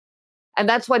And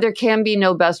that's why there can be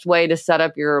no best way to set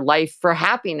up your life for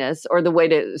happiness or the way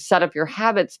to set up your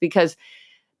habits, because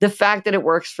the fact that it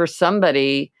works for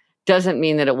somebody doesn't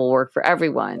mean that it will work for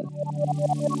everyone.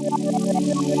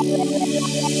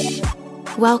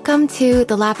 Welcome to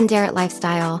The Lavender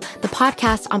Lifestyle, the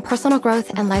podcast on personal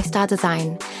growth and lifestyle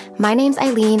design. My name's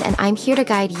Eileen, and I'm here to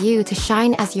guide you to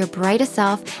shine as your brightest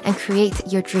self and create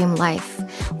your dream life.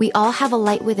 We all have a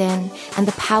light within and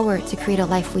the power to create a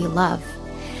life we love.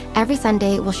 Every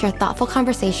Sunday, we'll share thoughtful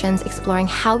conversations exploring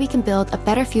how we can build a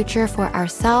better future for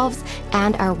ourselves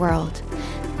and our world.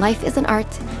 Life is an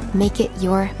art. Make it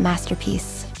your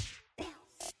masterpiece.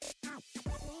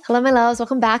 Hello, my loves.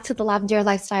 Welcome back to the Lavender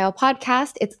Lifestyle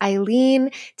Podcast. It's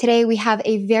Eileen. Today, we have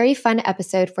a very fun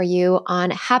episode for you on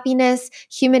happiness,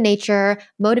 human nature,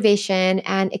 motivation,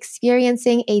 and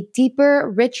experiencing a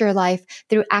deeper, richer life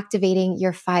through activating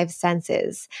your five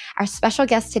senses. Our special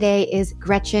guest today is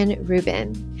Gretchen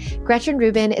Rubin. Gretchen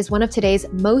Rubin is one of today's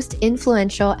most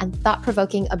influential and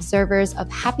thought-provoking observers of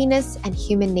happiness and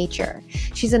human nature.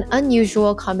 She's an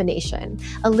unusual combination,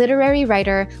 a literary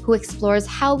writer who explores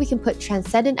how we can put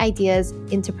transcendent ideas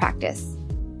into practice.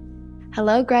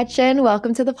 Hello, Gretchen.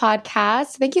 Welcome to the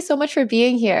podcast. Thank you so much for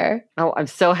being here. Oh, I'm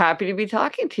so happy to be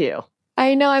talking to you.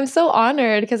 I know. I'm so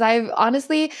honored because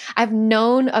I've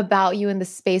known about you in the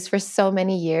space for so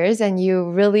many years, and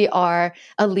you really are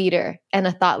a leader and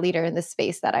a thought leader in the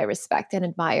space that I respect and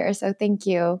admire. So thank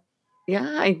you. Yeah,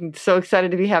 I'm so excited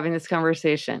to be having this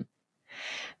conversation.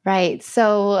 Right.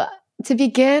 So to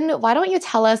begin, why don't you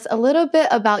tell us a little bit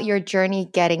about your journey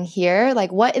getting here?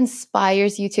 Like, what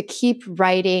inspires you to keep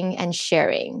writing and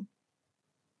sharing?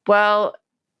 Well,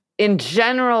 in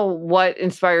general, what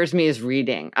inspires me is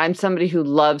reading. I'm somebody who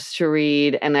loves to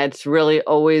read, and that's really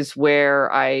always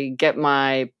where I get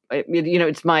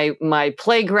it's my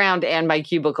playground and my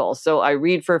cubicle. So I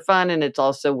read for fun, and it's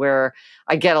also where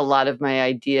I get a lot of my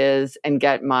ideas and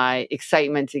get my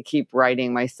excitement to keep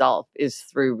writing myself is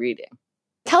through reading.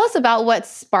 Tell us about what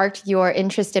sparked your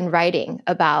interest in writing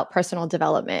about personal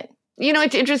development. You know,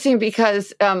 it's interesting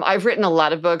because I've written a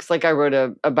lot of books. Like I wrote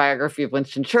a biography of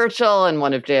Winston Churchill and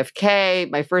one of JFK.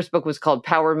 My first book was called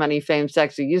Power, Money, Fame,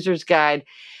 Sex, A User's Guide.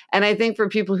 And I think for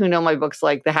people who know my books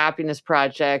like The Happiness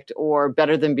Project or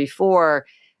Better Than Before,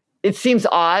 it seems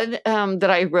odd that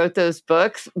I wrote those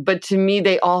books. But to me,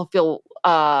 they all feel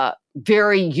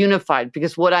very unified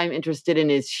because what I'm interested in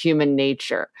is human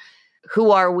nature.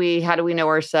 Who are we? How do we know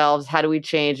ourselves? How do we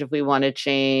change if we want to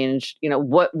change? You know,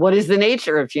 what is the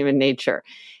nature of human nature?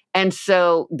 And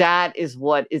so that is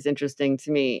what is interesting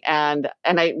to me. And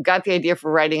I got the idea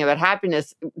for writing about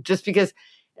happiness just because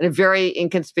in a very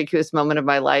inconspicuous moment of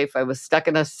my life, I was stuck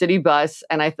in a city bus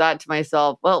and I thought to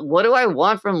myself, well, what do I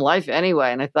want from life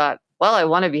anyway? And I thought, well, I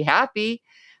want to be happy.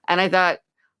 And I thought,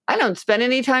 I don't spend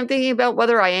any time thinking about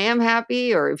whether I am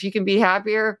happy or if you can be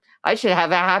happier. I should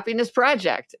have a happiness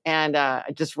project. And I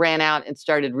just ran out and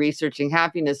started researching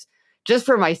happiness just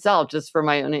for myself, just for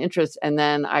my own interest. And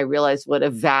then I realized what a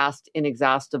vast,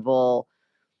 inexhaustible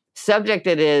subject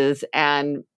it is.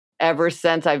 And ever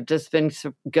since, I've just been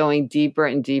going deeper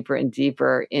and deeper and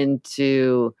deeper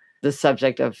into the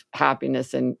subject of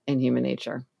happiness and human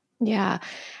nature. Yeah.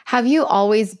 Have you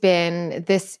always been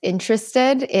this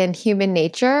interested in human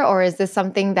nature, or is this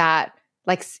something that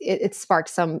it sparked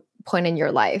some point in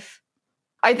your life?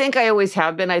 I think I always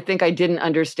have been. I think I didn't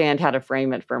understand how to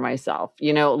frame it for myself.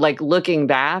 You know, like looking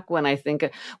back when I think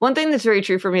one thing that's very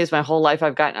true for me is my whole life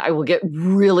I will get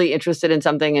really interested in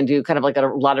something and do kind of like a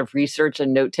lot of research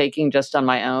and note taking just on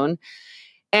my own.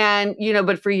 And, you know,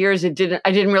 but for years I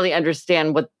didn't really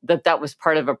understand that was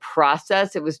part of a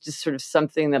process. It was just sort of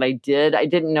something that I did. I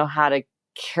didn't know how to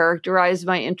characterize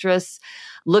my interests.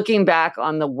 Looking back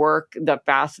on the work that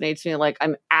fascinates me, like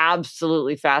I'm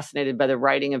absolutely fascinated by the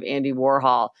writing of Andy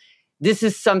Warhol. This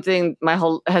is something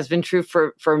has been true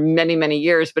for many, many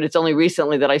years, but it's only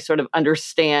recently that I sort of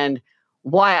understand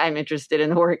why I'm interested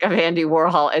in the work of Andy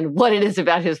Warhol and what it is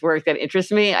about his work that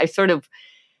interests me. I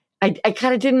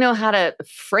kind of didn't know how to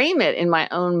frame it in my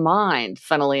own mind,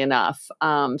 funnily enough.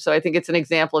 So I think it's an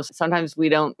example of sometimes we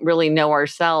don't really know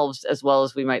ourselves as well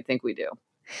as we might think we do.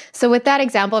 So with that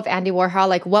example of Andy Warhol,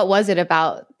 like what was it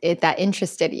about it that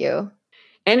interested you?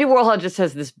 Andy Warhol just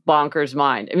has this bonkers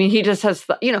mind. I mean, he just has,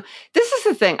 this is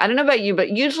the thing. I don't know about you,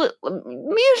 but usually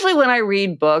when I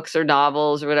read books or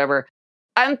novels or whatever,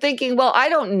 I'm thinking, well, I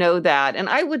don't know that and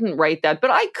I wouldn't write that,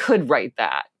 but I could write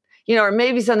that. Or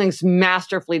maybe something's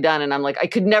masterfully done and I'm like, I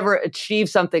could never achieve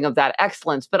something of that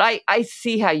excellence, but I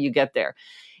see how you get there.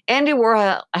 Andy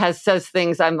Warhol says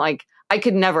things I'm like, I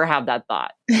could never have that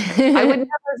thought. I would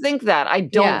never think that. I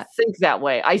don't think that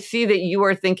way. I see that you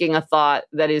are thinking a thought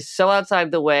that is so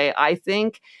outside the way I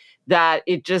think that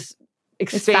it just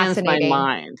expands my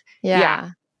mind.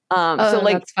 Yeah. So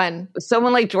like that's fun.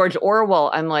 Someone like George Orwell,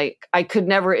 I'm like, I could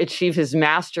never achieve his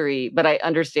mastery, but I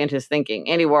understand his thinking.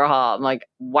 Andy Warhol, I'm like,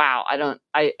 wow, I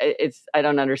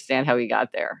don't understand how he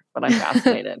got there, but I'm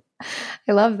fascinated.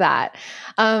 I love that.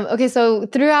 Okay, so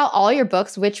throughout all your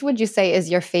books, which would you say is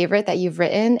your favorite that you've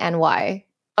written and why?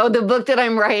 Oh, the book that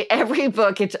I'm writing, every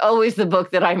book, it's always the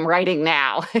book that I'm writing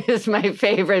now is my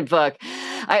favorite book.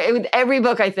 With every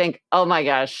book, I think, oh my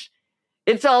gosh,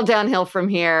 it's all downhill from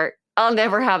here. I'll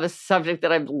never have a subject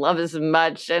that I love as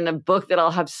much and a book that I'll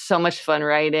have so much fun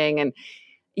writing. And,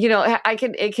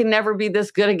 it can never be this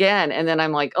good again. And then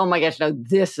I'm like, oh my gosh, no,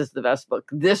 this is the best book.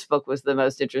 This book was the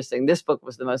most interesting. This book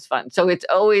was the most fun. So it's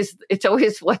always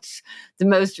what's the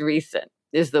most recent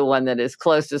is the one that is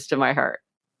closest to my heart.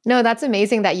 No, that's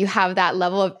amazing that you have that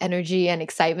level of energy and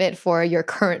excitement for your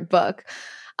current book.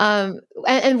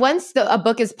 And once a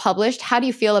book is published, how do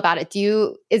you feel about it?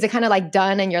 Is it kind of like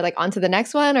done and you're like on to the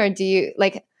next one? Or do you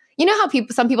like, how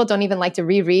some people don't even like to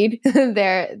reread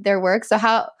their work. So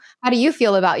how do you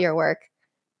feel about your work?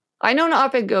 I don't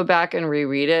often go back and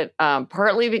reread it,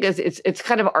 partly because it's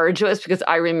kind of arduous because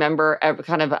I remember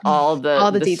kind of all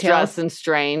the details. Stress and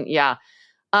strain. Yeah.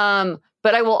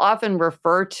 But I will often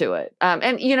refer to it.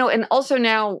 And also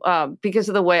now, because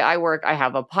of the way I work, I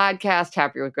have a podcast,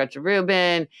 Happier with Gretchen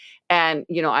Rubin. And,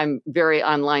 I'm very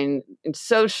online in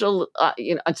social,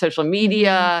 on social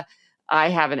media. I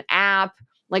have an app.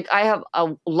 Like I have a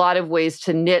lot of ways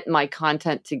to knit my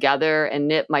content together and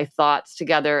knit my thoughts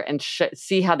together and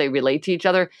see how they relate to each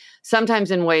other.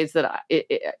 Sometimes in ways that,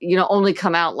 only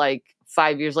come out like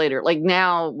 5 years later. Like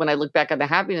now, when I look back at the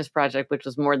Happiness Project, which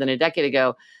was more than a decade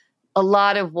ago, a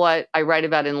lot of what I write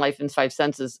about in Life in Five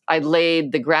Senses, I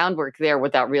laid the groundwork there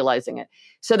without realizing it.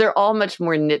 So they're all much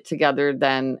more knit together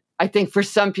than I think for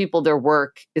some people, their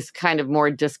work is kind of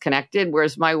more disconnected,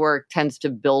 whereas my work tends to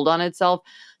build on itself.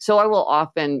 So I will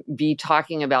often be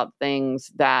talking about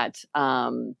things that,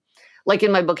 like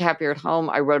in my book, Happier at Home,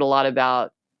 I wrote a lot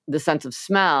about the sense of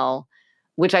smell,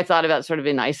 which I thought about sort of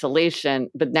in isolation.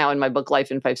 But now in my book,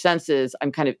 Life in Five Senses,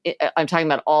 I'm talking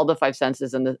about all the five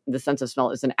senses, and the sense of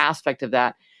smell is an aspect of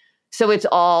that. So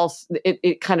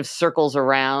it kind of circles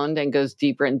around and goes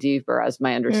deeper and deeper as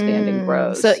my understanding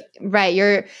grows. So, right.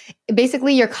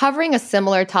 You're covering a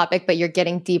similar topic, but you're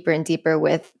getting deeper and deeper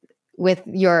with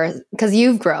because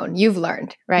you've grown, you've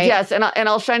learned, right? Yes. And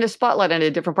I'll shine a spotlight on a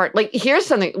different part. Like here's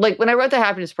something, like when I wrote the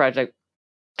Happiness Project,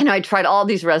 I tried all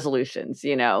these resolutions,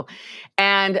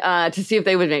 and to see if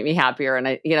they would make me happier. And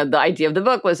the idea of the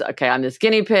book was, okay, I'm this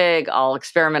guinea pig. I'll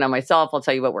experiment on myself. I'll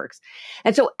tell you what works.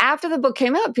 And so after the book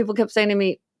came out, people kept saying to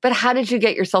me, but how did you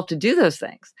get yourself to do those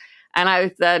things? And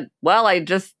I said, well, I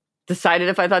just decided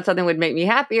if I thought something would make me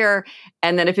happier.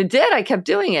 And then if it did, I kept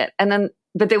doing it.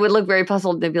 But they would look very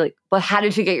puzzled. They'd be like, well, how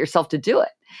did you get yourself to do it?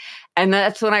 And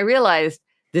that's when I realized,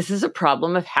 this is a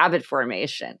problem of habit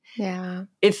formation. Yeah.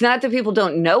 It's not that people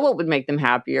don't know what would make them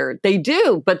happier. They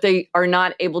do, but they are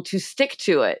not able to stick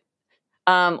to it.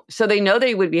 So they know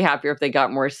they would be happier if they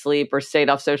got more sleep or stayed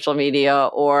off social media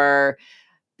or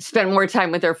spent more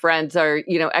time with their friends or,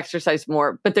 exercise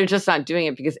more, but they're just not doing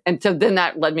it and so then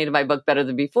that led me to my book, Better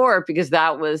Than Before, because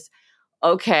that was,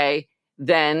 okay,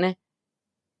 then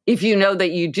if you know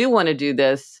that you do want to do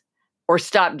this or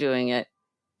stop doing it,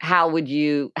 how would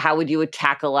you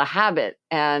tackle a habit?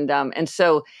 And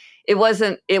so it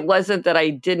wasn't that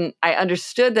I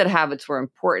understood that habits were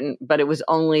important, but it was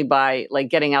only by like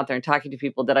getting out there and talking to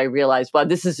people that I realized, well,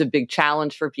 this is a big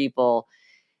challenge for people.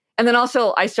 And then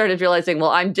also I started realizing, well,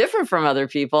 I'm different from other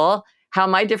people. How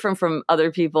am I different from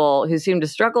other people who seem to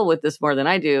struggle with this more than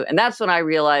I do? And that's when I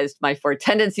realized my 4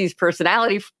 tendencies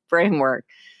personality framework,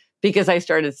 because I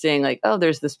started seeing like, oh,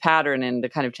 there's this pattern in the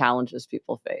kind of challenges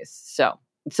people face.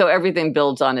 So everything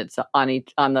builds on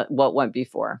what went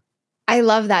before. I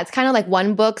love that. It's kind of like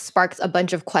one book sparks a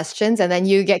bunch of questions and then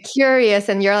you get curious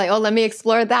and you're like, oh, let me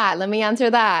explore that. Let me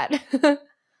answer that.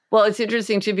 Well, it's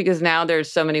interesting too, because now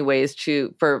there's so many ways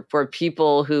for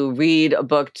people who read a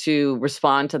book to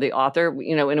respond to the author,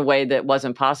 in a way that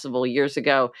wasn't possible years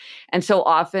ago. And so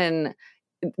often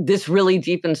this really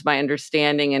deepens my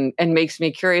understanding and makes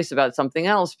me curious about something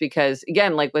else, because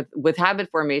again, like with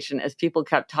habit formation, as people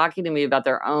kept talking to me about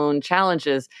their own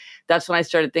challenges, that's when I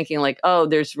started thinking like, oh,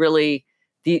 there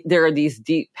are these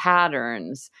deep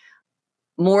patterns,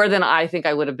 more than I think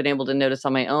I would have been able to notice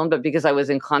on my own. But because I was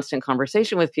in constant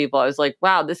conversation with people, I was like,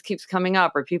 wow, this keeps coming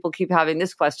up, or people keep having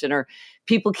this question, or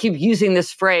people keep using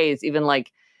this phrase, even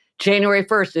like January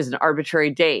 1st is an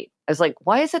arbitrary date. I was like,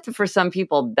 why is it that for some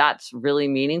people that's really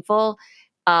meaningful?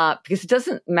 Because it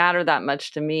doesn't matter that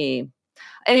much to me.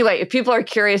 Anyway, if people are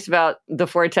curious about the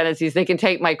four tendencies, they can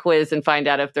take my quiz and find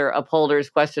out if they're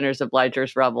upholders, questioners,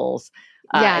 obligers, rebels.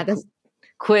 Yeah, that's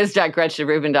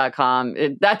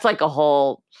quiz.gretchenrubin.com. That's like a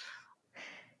whole...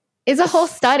 It's a whole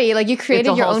study. Like you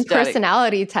created your own study.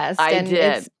 Personality test. I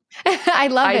did. I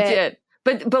love it. I did.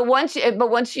 But once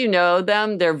you know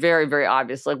them, they're very, very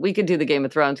obvious. Like we could do the Game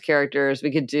of Thrones characters.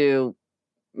 We could do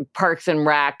Parks and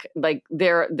Rec. Like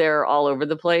they're all over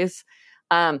the place.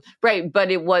 Right.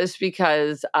 But it was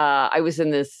because I was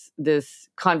in this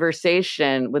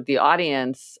conversation with the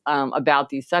audience about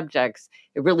these subjects.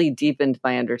 It really deepened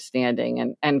my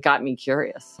understanding and got me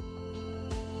curious.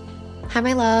 Hi,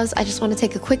 my loves. I just want to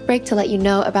take a quick break to let you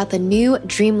know about the new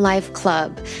Dream Life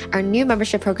Club, our new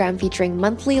membership program featuring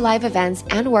monthly live events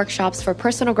and workshops for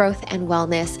personal growth and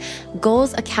wellness,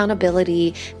 goals,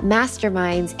 accountability,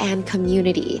 masterminds, and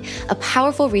community, a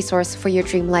powerful resource for your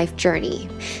dream life journey.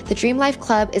 The Dream Life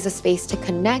Club is a space to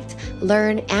connect,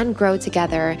 learn, and grow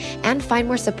together, and find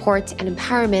more support and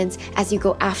empowerment as you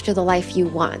go after the life you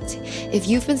want. If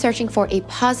you've been searching for a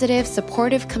positive,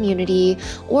 supportive community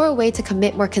or a way to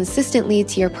commit more consistently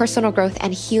to your personal growth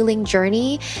and healing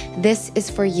journey, this is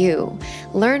for you.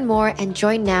 Learn more and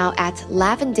join now at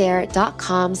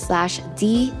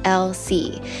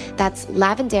lavendaire.com/DLC. That's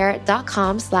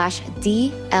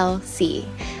lavendaire.com/DLC.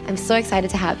 I'm so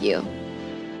excited to have you.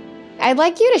 I'd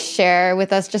like you to share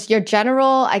with us just your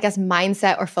general, I guess,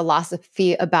 mindset or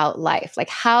philosophy about life, like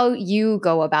how you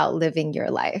go about living your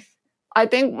life. I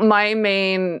think my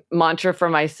main mantra for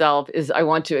myself is I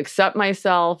want to accept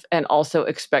myself and also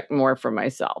expect more from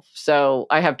myself. So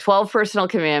I have 12 personal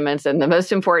commandments, and the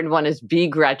most important one is be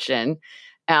Gretchen.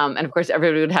 And of course,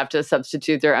 everybody would have to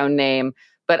substitute their own name.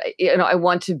 But I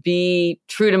want to be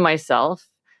true to myself.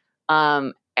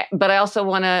 But I also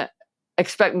want to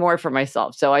expect more from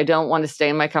myself. So I don't want to stay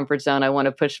in my comfort zone. I want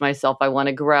to push myself. I want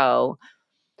to grow.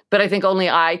 But I think only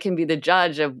I can be the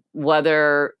judge of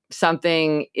whether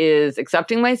something is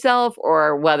accepting myself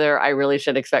or whether I really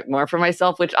should expect more from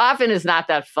myself, which often is not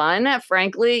that fun,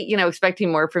 frankly. Expecting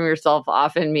more from yourself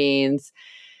often means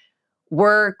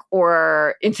work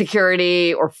or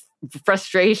insecurity or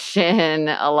frustration.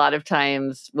 A lot of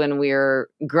times when we're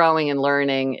growing and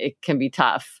learning, it can be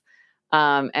tough.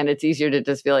 And it's easier to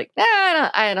just be like,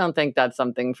 I don't think that's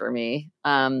something for me.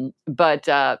 So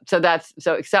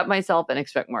accept myself and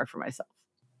expect more for myself.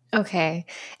 Okay.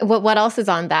 What else is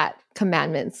on that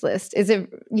commandments list?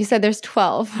 You said there's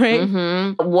 12, right?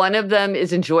 Mm-hmm. One of them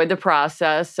is enjoy the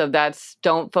process. So that's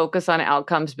don't focus on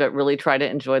outcomes, but really try to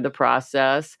enjoy the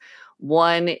process.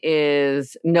 One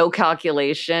is no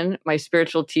calculation. My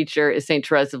spiritual teacher is Saint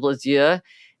Therese of Lisieux,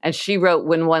 and she wrote,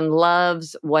 when one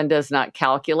loves, one does not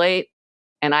calculate.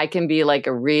 And I can be like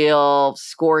a real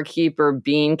scorekeeper,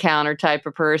 bean counter type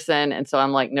of person. And so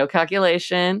I'm like, no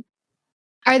calculation.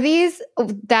 Are these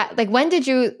when did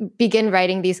you begin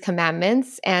writing these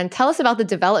commandments? And tell us about the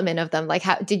development of them. Like,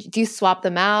 how do you swap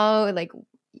them out? Like,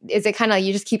 is it kind of like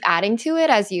you just keep adding to it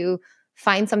as you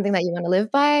find something that you want to live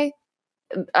by?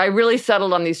 I really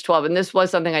settled on these 12. And this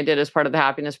was something I did as part of the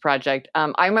Happiness Project.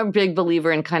 I'm a big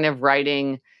believer in kind of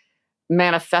writing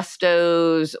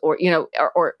manifestos or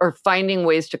finding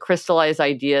ways to crystallize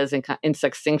ideas in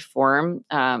succinct form.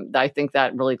 I think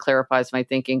that really clarifies my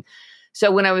thinking.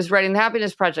 So when I was writing the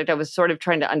Happiness Project, I was sort of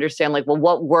trying to understand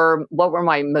what were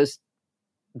my most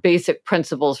basic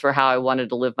principles for how I wanted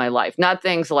to live my life. Not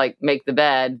things like make the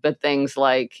bed, but things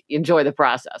like enjoy the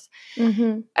process.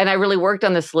 Mm-hmm. And I really worked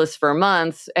on this list for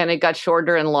months, and it got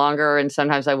shorter and longer. And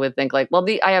sometimes I would think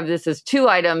I have this as 2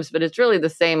 items, but it's really the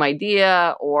same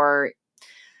idea, or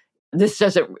this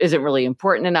isn't really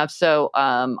important enough. So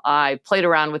I played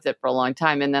around with it for a long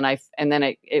time, and then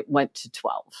it went to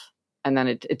 12, and then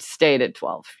it stayed at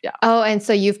 12. Yeah. Oh, and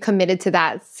so you've committed to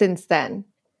that since then.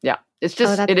 Yeah, it's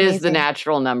just it amazing. Is the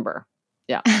natural number.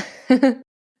 Yeah.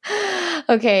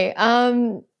 Okay.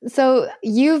 So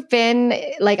you've been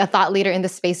like a thought leader in the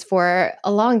space for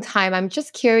a long time. I'm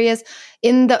just curious,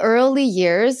 in the early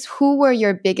years, who were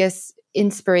your biggest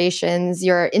inspirations,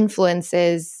 your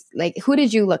influences? Like, who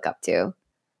did you look up to?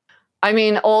 I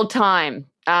mean, old time.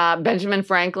 Benjamin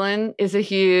Franklin is a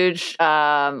huge,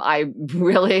 I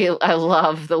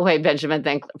love the way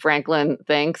Benjamin Franklin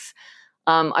thinks.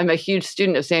 I'm a huge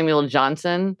student of Samuel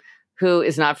Johnson, who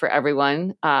is not for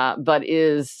everyone, but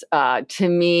is, to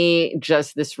me,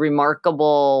 just this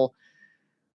remarkable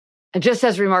just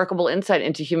has remarkable insight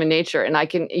into human nature. And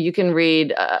you can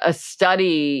read a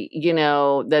study,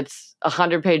 that's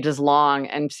 100 pages long,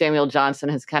 and Samuel Johnson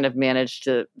has kind of managed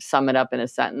to sum it up in a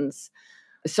sentence.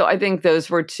 So I think those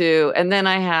were two. And then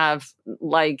I have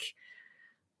like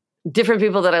different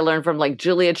people that I learned from, like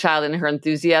Julia Child and her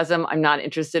enthusiasm. I'm not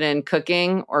interested in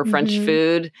cooking or French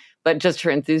food, but just her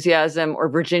enthusiasm, or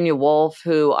Virginia Woolf,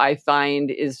 who I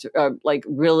find is like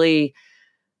really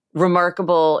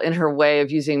remarkable in her way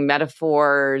of using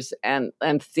metaphors and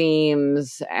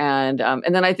themes. And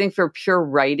then I think for pure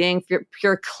writing,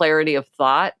 pure clarity of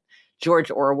thought,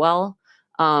 George Orwell,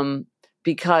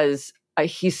 because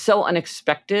he's so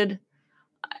unexpected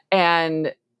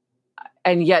and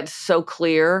yet so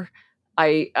clear.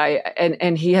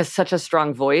 And he has such a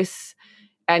strong voice,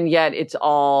 and yet it's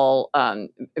all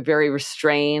very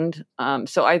restrained.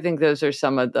 So I think those are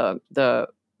some of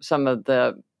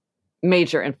the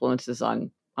major influences on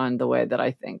the way that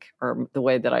I think, or the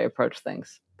way that I approach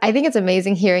things. I think it's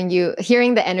amazing hearing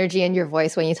the energy in your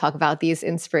voice when you talk about these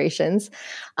inspirations.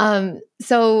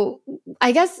 So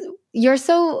I guess you're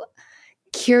so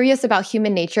curious about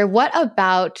human nature. What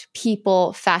about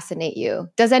people fascinate you?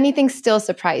 Does anything still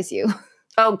surprise you?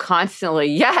 Oh, constantly.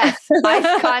 Yes.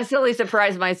 I constantly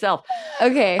surprise myself.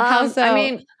 Okay. How so?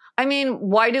 I mean,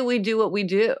 why do we do what we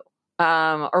do?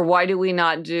 Or why do we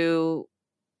not do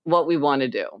what we want to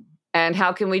do? And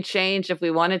how can we change if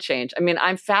we want to change? I mean,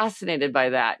 I'm fascinated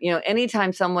by that.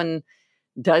 Anytime someone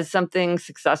does something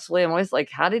successfully, I'm always like,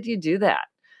 how did you do that?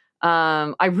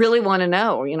 I really want to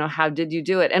know, how did you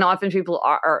do it? And often people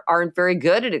aren't very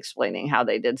good at explaining how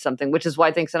they did something, which is why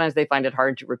I think sometimes they find it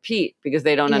hard to repeat, because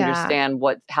they don't understand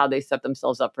how they set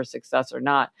themselves up for success or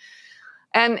not.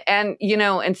 And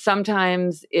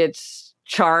sometimes it's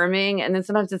charming, and then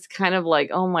sometimes it's kind of like,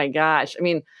 oh my gosh. I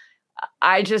mean,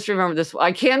 I just remember this.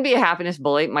 I can be a happiness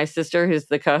bully. My sister, who's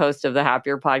the co-host of the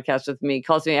Happier podcast with me,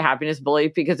 calls me a happiness bully,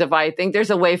 because if I think there's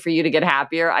a way for you to get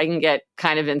happier, I can get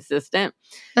kind of insistent.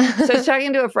 So I was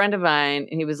talking to a friend of mine,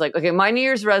 and he was like, okay, my New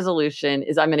Year's resolution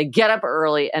is I'm going to get up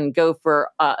early and go for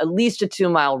at least a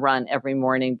 2-mile run every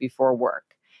morning before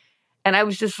work. And I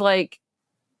was just like,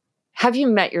 have you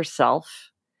met yourself?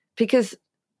 Because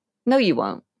no, you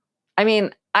won't. I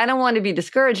mean, I don't want to be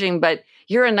discouraging, but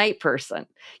you're a night person.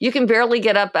 You can barely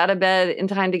get up out of bed in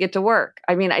time to get to work.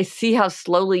 I mean, I see how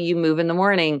slowly you move in the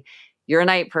morning. You're a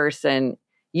night person.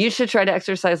 You should try to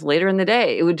exercise later in the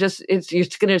day. You're going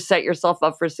to set yourself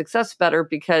up for success better,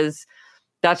 because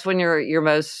that's when you're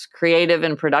most creative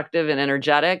and productive and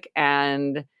energetic.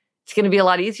 And it's going to be a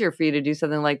lot easier for you to do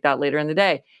something like that later in the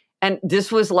day. And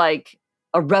this was like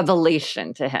a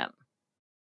revelation to him,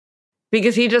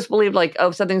 because he just believed like, oh,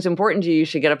 if something's important to you, you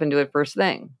should get up and do it first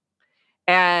thing.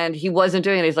 And he wasn't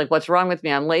doing it. He's like, what's wrong with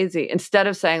me? I'm lazy. Instead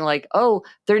of saying like, oh,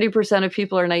 30% of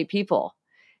people are night people.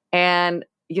 And,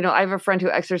 I have a friend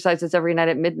who exercises every night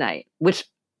at midnight, which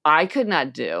I could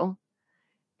not do.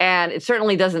 And it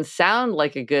certainly doesn't sound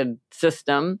like a good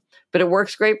system, but it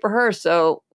works great for her.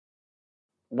 So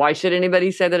why should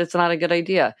anybody say that it's not a good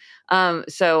idea?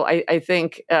 So I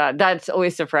think that's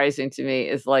always surprising to me,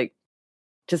 is like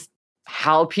just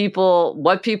what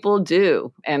people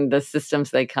do and the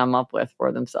systems they come up with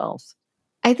for themselves.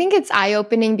 I think it's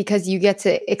eye-opening, because you get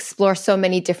to explore so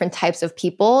many different types of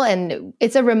people. And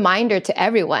it's a reminder to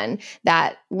everyone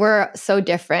that we're so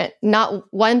different. Not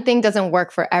one thing doesn't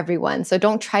work for everyone. So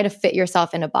don't try to fit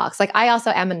yourself in a box. Like, I also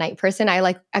am a night person. I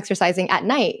like exercising at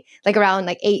night, like around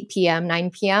like 8 p.m., 9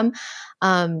 p.m.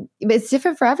 It's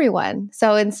different for everyone.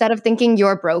 So instead of thinking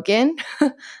you're broken,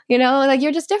 like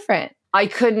you're just different. I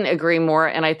couldn't agree more.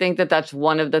 And I think that that's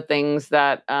one of the things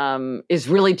that is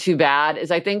really too bad,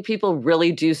 is I think people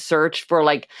really do search for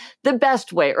like the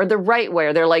best way or the right way.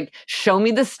 Or they're like, show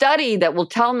me the study that will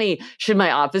tell me, should my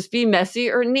office be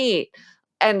messy or neat?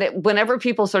 And whenever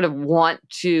people sort of want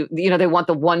to, they want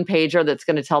the one pager that's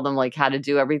going to tell them like how to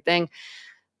do everything.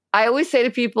 I always say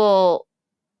to people,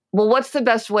 well, what's the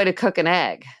best way to cook an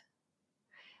egg?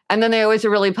 And then they always are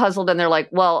really puzzled, and they're like,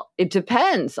 well, it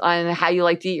depends on how you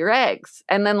like to eat your eggs.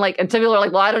 And then and some people are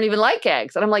like, well, I don't even like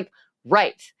eggs. And I'm like,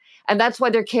 right. And that's why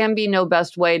there can be no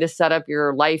best way to set up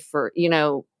your life for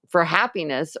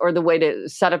happiness, or the way to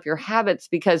set up your habits,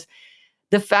 because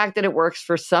the fact that it works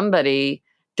for somebody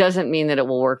doesn't mean that it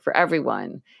will work for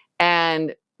everyone.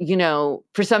 And,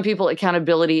 for some people,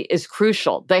 accountability is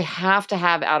crucial. They have to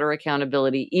have outer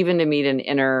accountability, even to meet an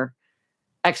inner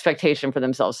expectation for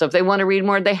themselves. So if they want to read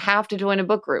more, they have to join a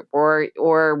book group or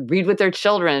read with their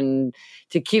children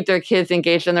to keep their kids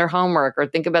engaged in their homework or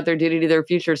think about their duty to their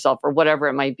future self or whatever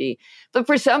it might be. But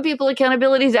for some people,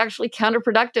 accountability is actually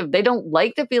counterproductive. They don't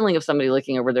like the feeling of somebody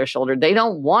looking over their shoulder. They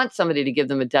don't want somebody to give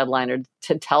them a deadline or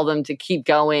to tell them to keep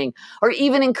going or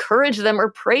even encourage them or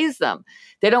praise them.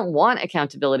 They don't want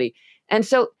accountability. And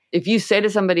so if you say to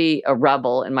somebody, a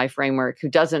rebel in my framework, who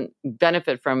doesn't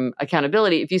benefit from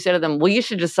accountability, if you say to them, well, you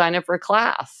should just sign up for a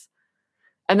class,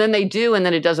 and then they do, and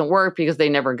then it doesn't work because they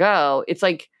never go, it's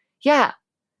like, yeah,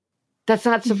 that's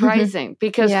not surprising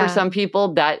because for some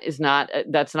people, that's not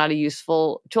a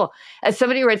useful tool. As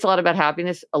somebody who writes a lot about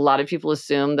happiness, a lot of people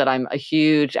assume that I'm a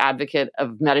huge advocate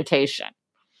of meditation.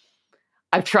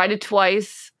 I've tried it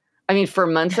twice. I mean, for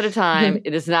months at a time,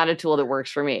 it is not a tool that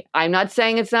works for me. I'm not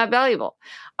saying it's not valuable.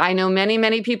 I know many,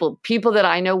 many people that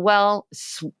I know well,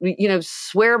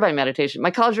 swear by meditation.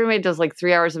 My college roommate does like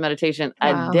 3 hours of meditation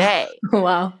a day.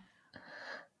 Wow.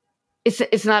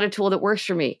 It's not a tool that works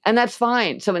for me. And that's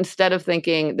fine. So instead of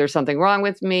thinking there's something wrong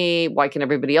with me, why can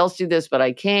everybody else do this, but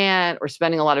I can't, or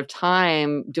spending a lot of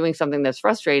time doing something that's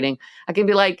frustrating, I can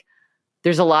be like,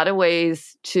 there's a lot of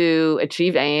ways to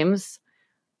achieve aims.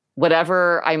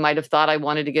 Whatever I might have thought I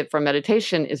wanted to get from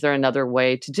meditation, is there another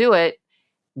way to do it?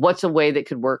 What's a way that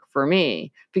could work for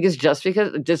me? Because just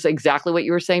exactly what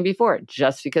you were saying before,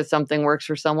 just because something works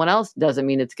for someone else doesn't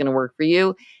mean it's going to work for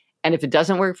you. And if it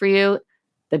doesn't work for you,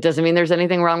 that doesn't mean there's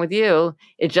anything wrong with you.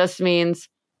 It just means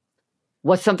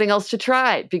what's something else to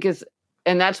try?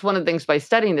 And that's one of the things by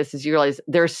studying this is you realize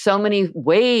there are so many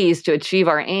ways to achieve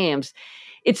our aims.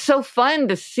 It's so fun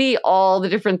to see all the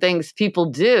different things people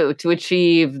do to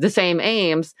achieve the same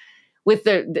aims with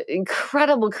the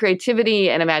incredible creativity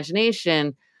and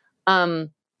imagination.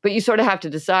 But you sort of have to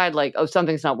decide like, oh,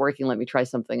 something's not working. Let me try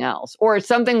something else. Or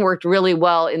something worked really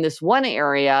well in this one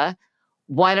area.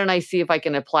 Why don't I see if I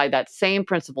can apply that same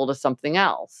principle to something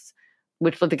else?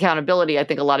 Which with accountability, I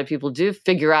think a lot of people do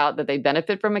figure out that they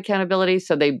benefit from accountability.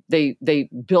 So they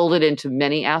build it into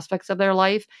many aspects of their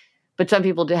life. But some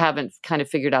people haven't kind of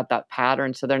figured out that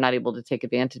pattern, so they're not able to take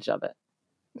advantage of it.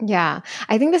 Yeah,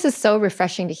 I think this is so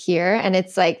refreshing to hear. And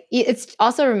it's like, it's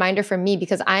also a reminder for me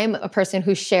because I'm a person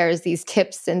who shares these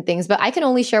tips and things, but I can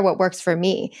only share what works for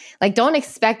me. Like, don't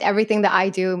expect everything that I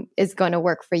do is going to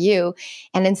work for you.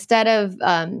 And instead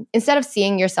of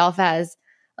seeing yourself as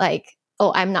like,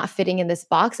 oh, I'm not fitting in this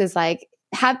box, is like,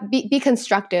 be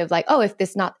constructive. Like, oh, if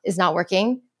this is not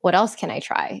working, what else can I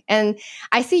try? And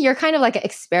I see you're kind of like an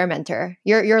experimenter.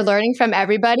 You're learning from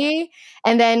everybody,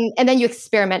 and then you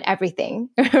experiment everything,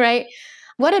 right?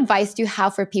 What advice do you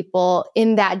have for people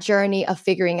in that journey of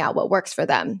figuring out what works for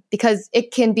them? Because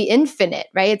it can be infinite,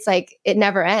 right? It's like it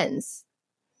never ends.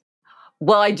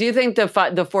 Well, I do think the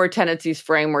 4 tendencies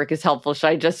framework is helpful. Should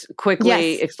I just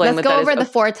quickly explain what that is? Let's go over the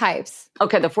 4 types.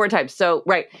 Okay, the 4 types. So,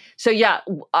 right. So, yeah,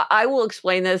 I will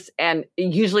explain this. And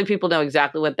usually people know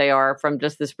exactly what they are from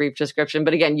just this brief description.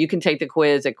 But again, you can take the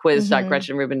quiz at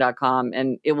quiz.gretchenrubin.com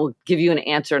and it will give you an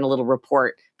answer and a little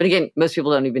report. But again, most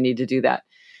people don't even need to do that.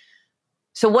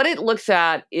 So what it looks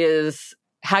at is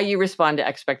how you respond to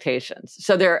expectations.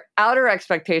 So there are outer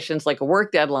expectations like a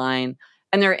work deadline,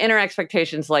 and there are inner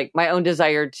expectations like my own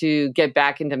desire to get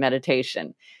back into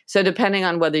meditation. So depending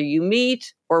on whether you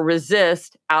meet or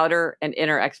resist outer and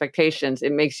inner expectations,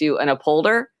 it makes you an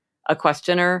upholder, a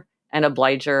questioner, an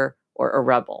obliger, or a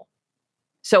rebel.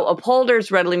 So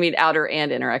upholders readily meet outer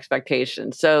and inner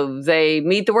expectations. So they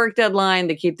meet the work deadline,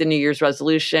 they keep the New Year's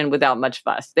resolution without much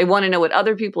fuss. They want to know what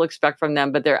other people expect from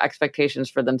them, but their expectations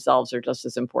for themselves are just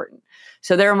as important.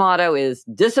 So their motto is,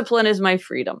 discipline is my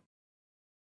freedom.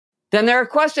 Then there are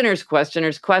questioners.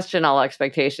 Questioners question all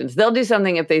expectations. They'll do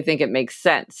something if they think it makes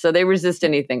sense. So they resist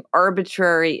anything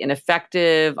arbitrary,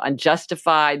 ineffective,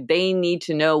 unjustified. They need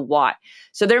to know why.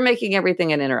 So they're making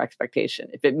everything an inner expectation.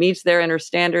 If it meets their inner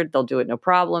standard, they'll do it no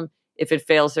problem. If it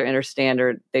fails their inner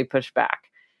standard, they push back.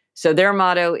 So their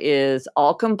motto is,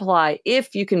 I'll comply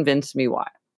if you convince me why.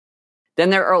 Then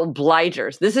there are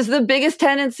obligers. This is the biggest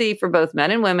tendency for both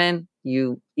men and women.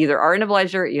 You either are an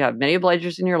obliger, you have many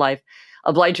obligers in your life.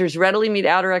 Obligers readily meet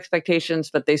outer expectations,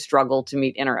 but they struggle to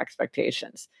meet inner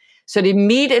expectations. So to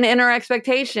meet an inner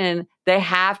expectation, they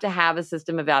have to have a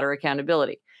system of outer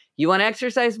accountability. You want to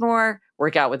exercise more?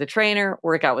 Work out with a trainer,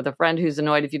 work out with a friend who's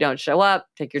annoyed if you don't show up,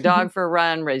 take your dog for a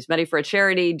run, raise money for a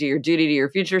charity, do your duty to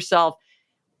your future self.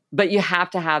 But you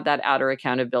have to have that outer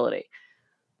accountability.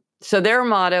 So their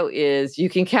motto is, you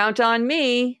can count on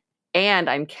me, and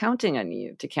I'm counting on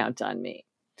you to count on me.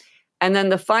 And then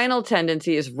the final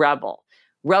tendency is rebel.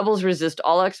 Rebels resist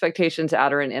all expectations,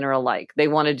 outer and inner alike. They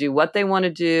want to do what they want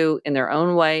to do in their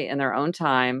own way, in their own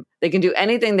time. They can do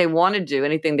anything they want to do,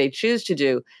 anything they choose to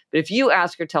do. But if you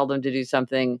ask or tell them to do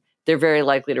something, they're very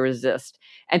likely to resist.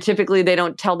 And typically they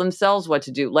don't tell themselves what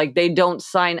to do. Like they don't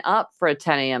sign up for a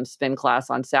 10 a.m. spin class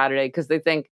on Saturday because they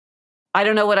think, I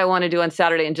don't know what I want to do on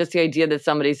Saturday. And just the idea that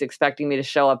somebody's expecting me to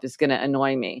show up is going to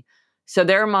annoy me. So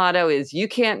their motto is, you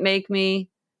can't make me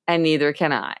and neither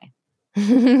can I.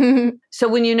 So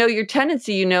when you know your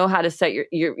tendency, you know how to set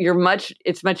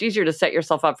it's much easier to set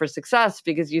yourself up for success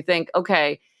because you think,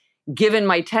 okay, given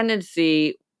my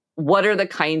tendency, what are the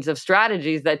kinds of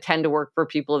strategies that tend to work for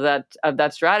people of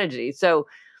that strategy? So,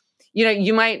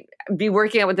 you might be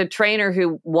working out with a trainer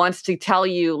who wants to tell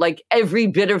you like every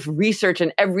bit of research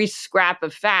and every scrap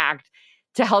of fact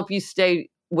to help you stay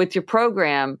with your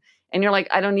program. And you're like,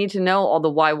 I don't need to know all the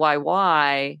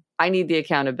why. I need the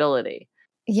accountability.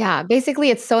 Yeah, basically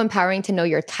it's so empowering to know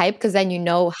your type because then you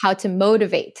know how to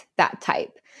motivate that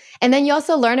type. And then you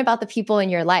also learn about the people in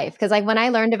your life. Because like when I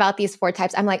learned about these 4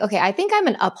 types, I'm like, okay, I think I'm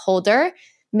an upholder,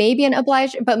 maybe an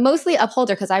obliger, but mostly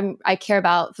upholder because I care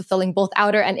about fulfilling both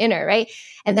outer and inner, right?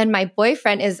 And then my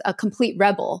boyfriend is a complete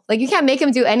rebel. Like you can't make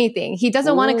him do anything. He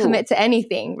doesn't want to commit to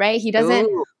anything, right? He doesn't.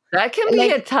 Ooh, that can be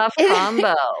a tough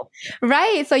combo.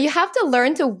 Right. So you have to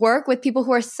learn to work with people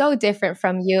who are so different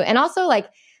from you. And also like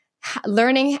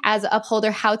learning as an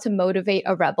upholder how to motivate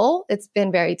a rebel, it's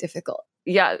been very difficult.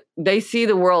 Yeah, they see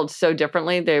the world so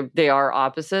differently. They are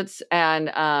opposites. And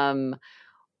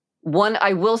one,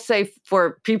 I will say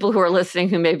for people who are listening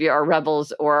who maybe are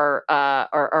rebels or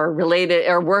are related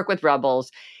or work with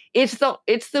rebels, it's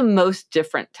the most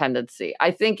different tendency.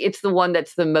 I think it's the one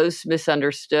that's the most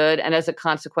misunderstood and as a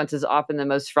consequence is often the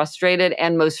most frustrated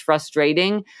and most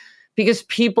frustrating because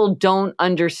people don't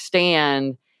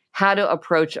understand how to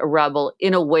approach a rebel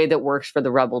in a way that works for the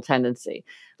rebel tendency.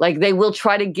 Like they will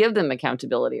try to give them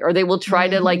accountability or they will try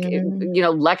to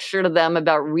lecture to them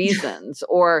about reasons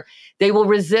or they will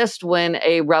resist when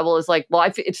a rebel is like, well,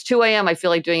 it's 2 a.m. I feel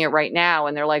like doing it right now.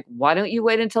 And they're like, why don't you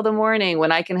wait until the morning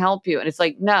when I can help you? And it's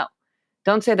like, no,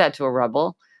 don't say that to a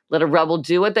rebel. Let a rebel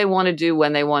do what they want to do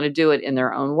when they want to do it in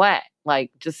their own way.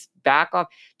 Like just back off.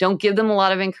 Don't give them a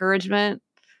lot of encouragement.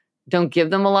 Don't give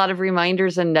them a lot of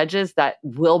reminders and nudges that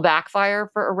will backfire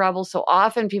for a rebel. So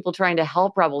often people trying to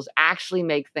help rebels actually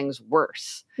make things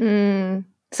worse. So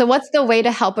what's the way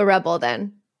to help a rebel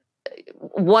then?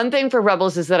 One thing for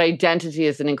rebels is that identity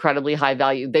is an incredibly high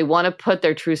value. They want to put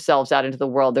their true selves out into the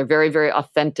world. They're very, very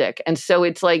authentic. And so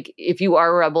it's like, if you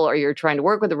are a rebel or you're trying to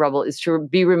work with a rebel, is to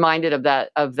be reminded of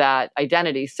that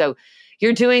identity. So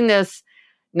you're doing this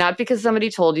not because somebody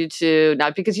told you to,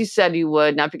 not because you said you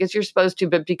would, not because you're supposed to,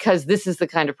 but because this is the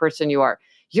kind of person you are.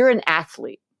 You're an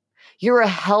athlete. You're a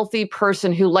healthy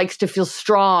person who likes to feel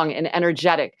strong and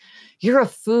energetic. You're a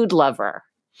food lover.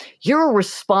 You're a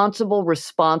responsible,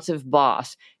 responsive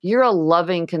boss. You're a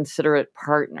loving, considerate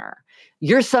partner.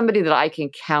 You're somebody that I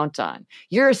can count on.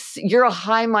 You're a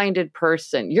high-minded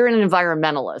person. You're an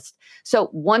environmentalist. So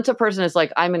once a person is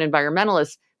like, I'm an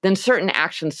environmentalist, then certain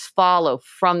actions follow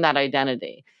from that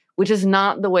identity, which is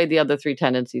not the way the other 3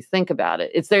 tendencies think about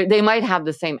it. They might have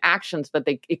the same actions, but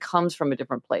it comes from a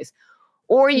different place.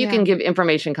 Or you can give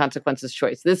information consequences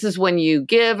choice. This is when you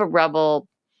give a rebel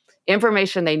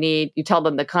information they need, you tell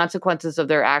them the consequences of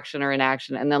their action or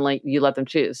inaction, and then you let them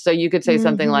choose. So you could say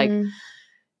something like,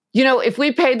 if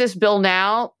we pay this bill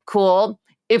now, cool.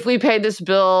 If we pay this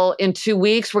bill in 2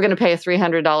 weeks, we're going to pay a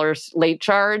 $300 late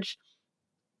charge.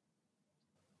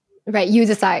 Right. You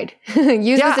decide.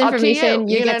 Use this information.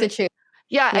 You get to choose.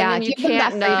 Yeah. And then you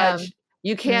can't nudge.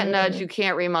 You can't nudge. You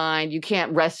can't remind. You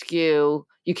can't rescue.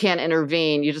 You can't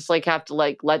intervene. You just have to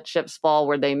let chips fall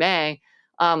where they may.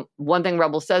 One thing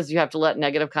Rebel says, you have to let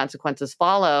negative consequences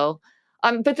follow.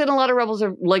 But then a lot of rebels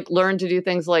are learn to do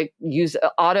things like use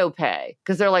auto pay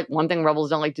because they're like, one thing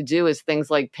rebels don't like to do is things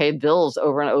like pay bills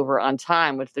over and over on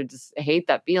time, which they just hate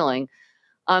that feeling.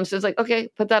 So it's like, okay,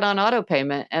 put that on auto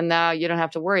payment and now you don't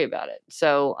have to worry about it.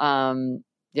 So,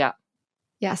 yeah.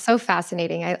 Yeah. So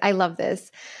fascinating. I love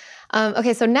this.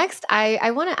 Okay. So next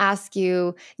I want to ask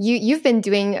you, you've been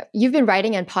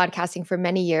writing and podcasting for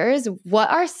many years. What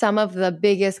are some of the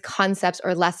biggest concepts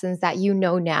or lessons that you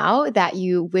know now that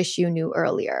you wish you knew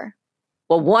earlier?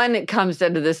 Well, one, it comes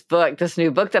into this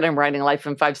new book that I'm writing, Life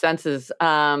in 5 Senses,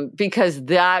 because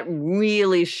that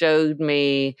really showed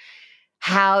me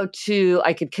how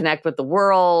I could connect with the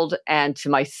world and to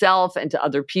myself and to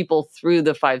other people through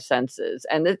the 5 senses.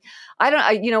 And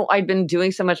I'd been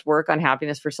doing so much work on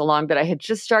happiness for so long, but I had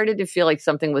just started to feel like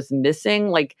something was missing.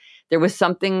 Like there was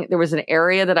an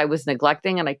area that I was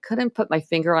neglecting and I couldn't put my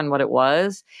finger on what it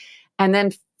was. And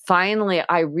then finally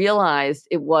I realized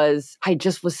I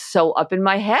just was so up in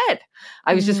my head.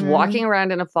 I was just walking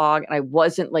around in a fog, and I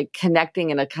wasn't like connecting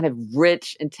in a kind of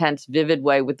rich, intense, vivid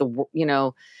way with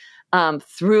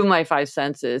through my five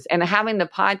senses. And having the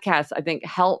podcast, I think,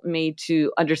 helped me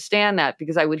to understand that,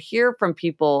 because I would hear from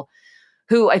people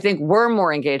who I think were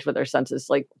more engaged with their senses,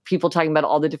 like people talking about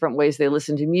all the different ways they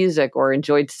listened to music or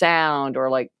enjoyed sound, or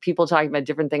like people talking about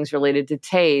different things related to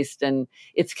taste and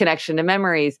its connection to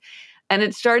memories. And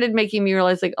it started making me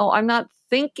realize, like, oh, I'm not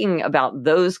thinking about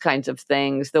those kinds of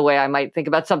things the way I might think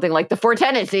about something like the four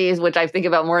tendencies, which I think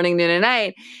about morning, noon, and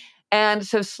night. And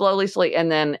so slowly, and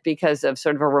then because of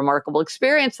sort of a remarkable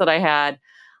experience that I had,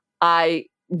 I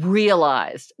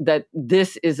realized that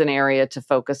this is an area to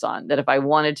focus on, that if I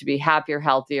wanted to be happier,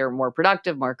 healthier, more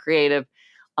productive, more creative,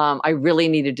 I really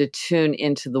needed to tune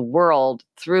into the world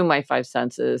through my five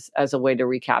senses as a way to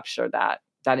recapture that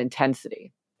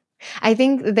intensity. I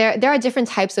think there are different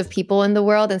types of people in the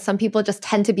world, and some people just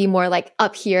tend to be more like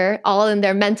up here, all in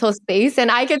their mental space. And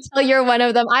I could tell you're one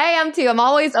of them. I am too. I'm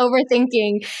always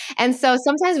overthinking. And so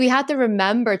sometimes we have to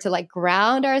remember to like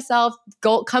ground ourselves,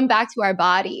 come back to our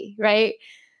body, right?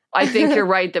 I think you're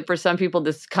right that for some people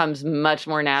this comes much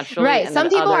more naturally. Right. Some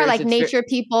people are like nature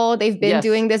people. They've been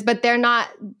doing this, but they're not,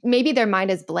 maybe their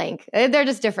mind is blank. They're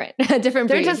just different. Different breeds,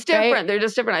 They're just different. Right? They're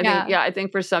just different. I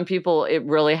think for some people it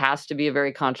really has to be a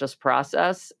very conscious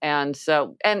process. And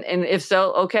so, and if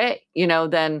so, okay,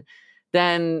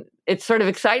 then it's sort of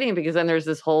exciting, because then there's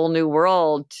this whole new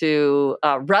world to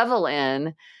revel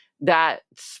in that.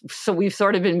 So we've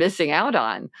sort of been missing out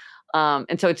on.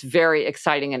 And so it's very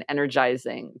exciting and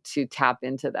energizing to tap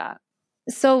into that.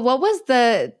 So what was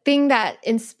the thing that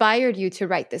inspired you to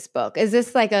write this book? Is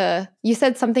this like you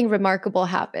said something remarkable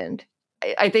happened?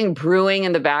 I think brewing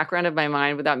in the background of my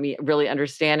mind without me really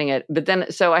understanding it. But then,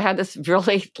 so I had this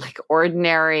really like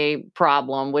ordinary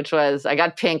problem, which was I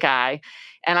got pink eye.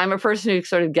 And I'm a person who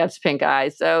sort of gets pink eye.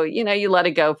 So, you let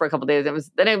it go for a couple of days.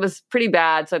 It was pretty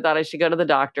bad. So I thought I should go to the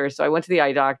doctor. So I went to the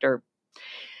eye doctor.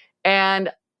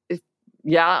 And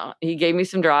yeah, he gave me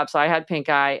some drops. I had pink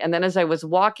eye. And then as I was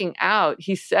walking out,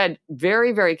 he said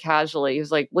very, very casually, he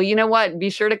was like, well, you know what?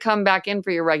 Be sure to come back in for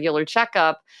your regular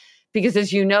checkup, because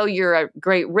as you know, you're at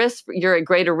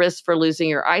greater risk for losing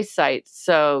your eyesight.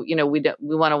 So,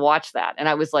 we want to watch that. And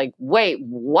I was like, wait,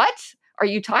 what are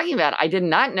you talking about? I did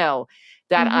not know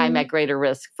that I'm at greater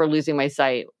risk for losing my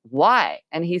sight. Why?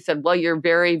 And he said, well, you're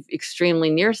very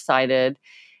extremely nearsighted.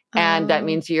 And that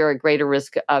means you're at greater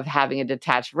risk of having a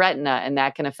detached retina, and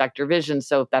that can affect your vision.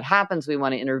 So if that happens, we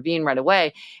want to intervene right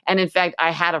away. And in fact,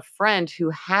 I had a friend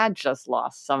who had just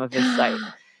lost some of his sight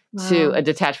to a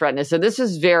detached retina. So this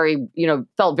is very,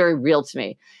 felt very real to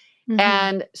me.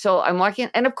 And so I'm walking,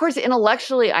 and of course,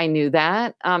 intellectually, I knew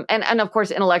that. And of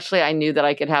course, intellectually, I knew that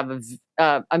I could have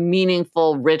a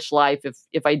meaningful, rich life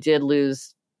if I did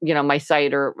lose, my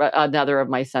sight or another of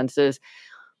my senses.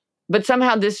 But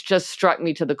somehow this just struck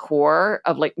me to the core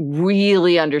of like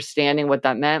really understanding what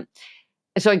that meant.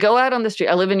 And so I go out on the street.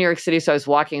 I live in New York City. So I was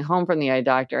walking home from the eye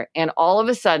doctor. And all of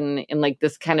a sudden, in like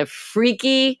this kind of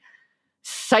freaky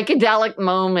psychedelic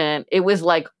moment, it was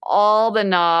like all the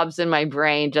knobs in my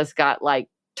brain just got like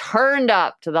turned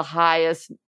up to the highest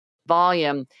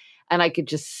volume. And I could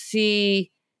just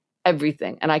see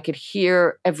everything. And I could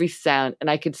hear every sound. And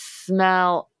I could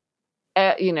smell,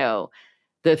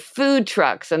 the food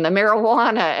trucks and the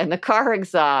marijuana and the car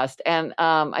exhaust and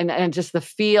just the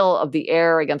feel of the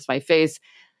air against my face.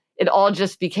 It all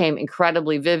just became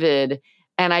incredibly vivid.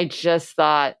 And I just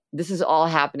thought, this is all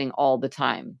happening all the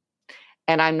time.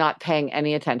 And I'm not paying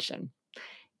any attention.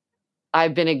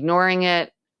 I've been ignoring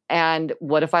it. And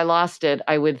what if I lost it?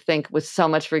 I would think with so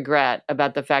much regret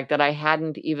about the fact that I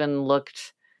hadn't even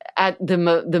looked at the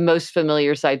most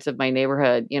familiar sites of my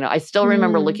neighborhood. I still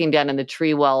remember looking down in the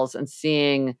tree wells and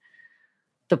seeing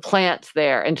the plants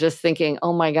there and just thinking,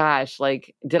 oh my gosh,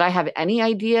 like, did I have any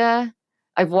idea?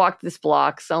 I've walked this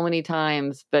block so many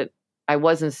times, but I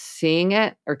wasn't seeing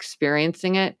it or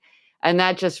experiencing it. And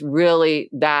that just really,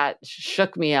 that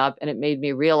shook me up, and it made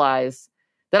me realize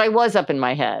that I was up in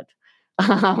my head.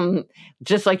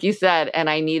 Just like you said, and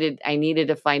I needed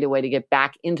to find a way to get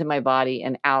back into my body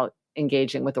and out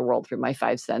engaging with the world through my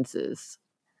five senses.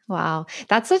 Wow.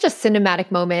 That's such a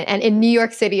cinematic moment. And in New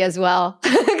York City as well,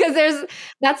 because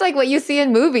that's like what you see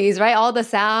in movies, right? All the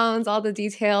sounds, all the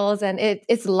details, and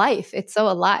it's life. It's so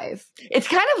alive. It's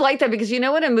kind of like that, because in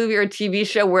a movie or a TV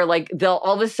show where like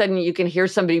all of a sudden you can hear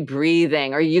somebody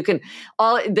breathing, or you can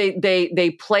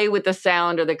they play with the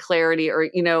sound or the clarity, or,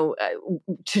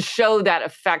 to show that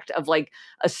effect of like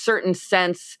a certain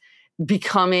sense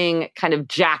becoming kind of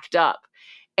jacked up.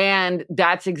 And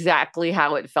that's exactly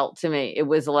how it felt to me. It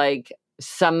was like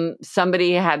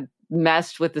somebody had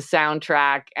messed with the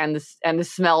soundtrack and the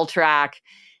smell track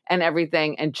and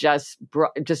everything, and just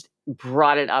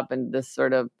brought it up in this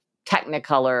sort of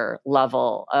technicolor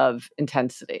level of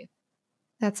intensity.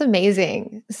 That's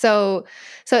amazing. So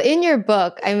in your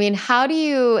book, I mean, how do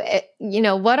you,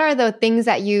 what are the things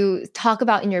that you talk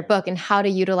about in your book and how to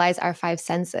utilize our five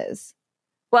senses?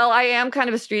 Well, I am kind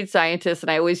of a street scientist, and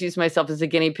I always use myself as a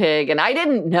guinea pig. And I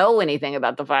didn't know anything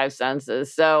about the five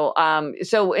senses. So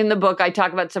in the book, I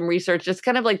talk about some research, just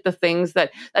kind of like the things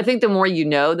that I think the more you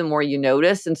know, the more you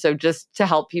notice. And so just to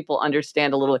help people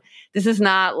understand a little, this is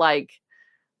not like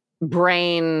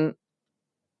brain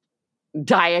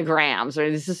diagrams,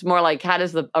 or this is more like, how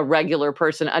does a regular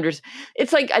person understand?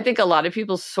 It's like, I think a lot of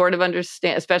people sort of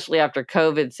understand, especially after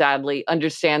COVID, sadly,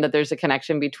 understand that there's a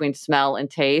connection between smell and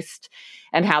taste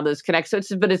and how those connect. So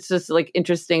it's just like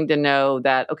interesting to know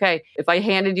that, okay, if I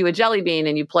handed you a jelly bean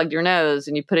and you plugged your nose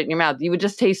and you put it in your mouth, you would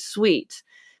just taste sweet,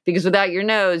 because without your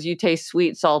nose, you taste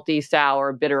sweet, salty,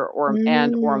 sour, bitter, or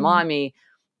umami.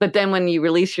 But then when you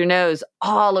release your nose,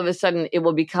 all of a sudden it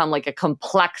will become like a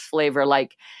complex flavor,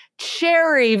 like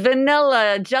cherry,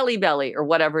 vanilla, Jelly Belly, or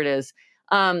whatever it is.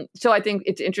 So I think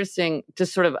it's interesting to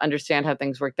sort of understand how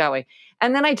things work that way.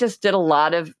 And then I just did a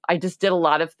lot of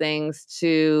things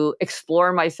to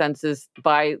explore my senses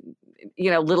by,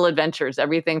 little adventures,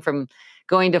 everything from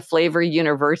going to Flavor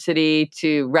University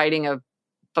to writing a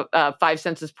five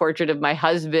senses portrait of my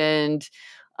husband,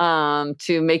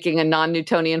 to making a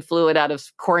non-Newtonian fluid out of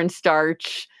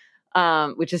cornstarch,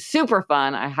 which is super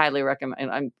fun. I highly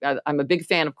recommend. I'm a big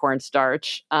fan of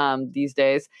cornstarch these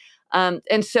days.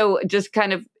 And so just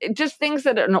things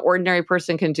that an ordinary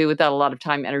person can do without a lot of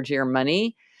time, energy, or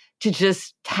money, to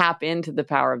just tap into the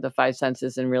power of the five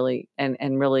senses and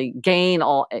really gain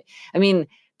all. I mean,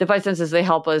 the five senses, they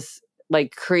help us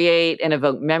like create and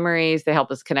evoke memories. They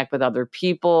help us connect with other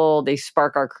people. They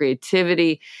spark our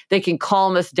creativity. They can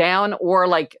calm us down or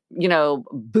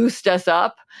boost us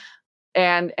up.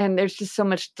 And there's just so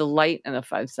much delight in the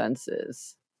five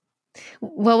senses.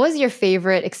 What was your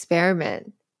favorite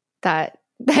experiment that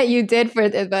you did for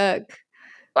the book?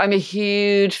 I'm a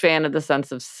huge fan of the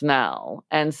sense of smell.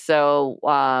 And so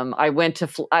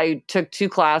I took 2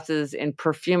 classes in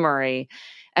perfumery.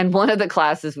 And one of the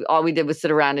classes, all we did was sit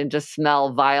around and just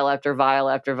smell vial after vial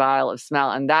after vial of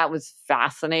smell. And that was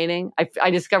fascinating.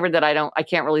 I discovered that I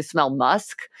can't really smell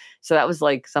musk. So that was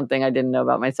like something I didn't know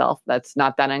about myself. That's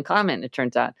not that uncommon, it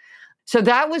turns out. So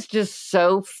that was just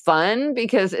so fun,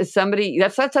 because that's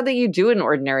not something you do in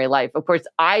ordinary life. Of course,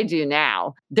 I do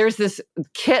now. There's this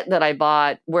kit that I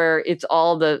bought where it's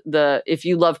all the if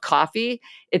you love coffee,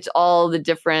 it's all the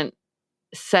different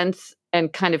scents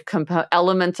and kind of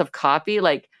elements of coffee,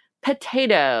 like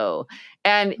potato.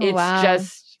 And it's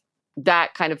just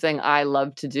that kind of thing I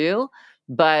love to do.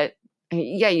 But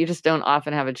yeah, you just don't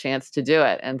often have a chance to do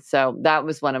it. And so that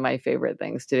was one of my favorite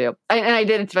things to do. And I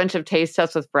did a bunch of taste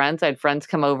tests with friends. I had friends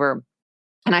come over,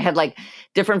 and I had like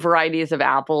different varieties of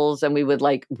apples, and we would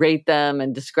like rate them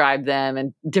and describe them,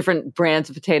 and different brands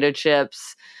of potato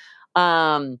chips.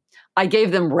 I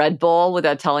gave them Red Bull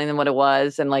without telling them what it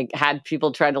was, and like had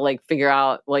people try to like figure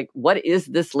out like, what is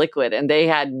this liquid? And they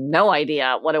had no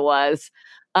idea what it was.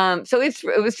 So it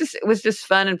was just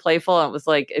fun and playful. And it was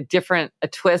like a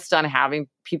twist on having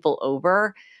people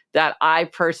over that I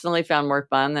personally found more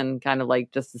fun than kind of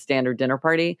like just the standard dinner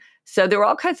party. So there were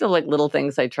all kinds of like little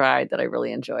things I tried that I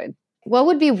really enjoyed. What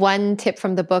would be one tip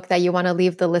from the book that you want to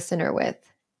leave the listener with?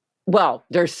 Well,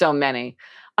 there's so many.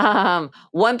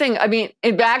 One thing, I mean,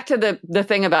 back to the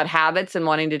thing about habits and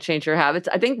wanting to change your habits.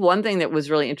 I think one thing that was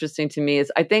really interesting to me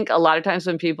is I think a lot of times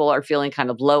when people are feeling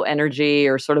kind of low energy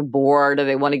or sort of bored, or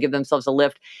they want to give themselves a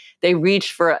lift, they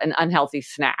reach for an unhealthy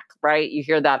snack, right? You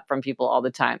hear that from people all the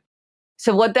time.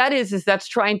 So what that is that's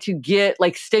trying to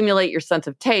stimulate your sense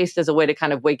of taste as a way to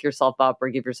kind of wake yourself up or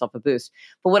give yourself a boost.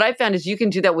 But what I found is you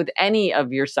can do that with any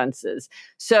of your senses.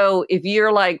 So if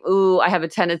you're like, ooh, I have a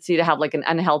tendency to have like an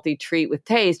unhealthy treat with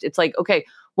taste, it's like, okay,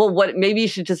 well, maybe you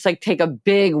should just like take a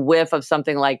big whiff of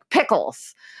something like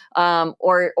pickles,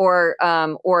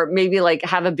 or maybe like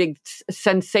have a big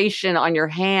sensation on your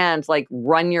hands, like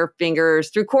run your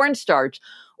fingers through cornstarch.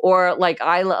 Or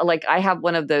I have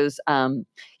one of those,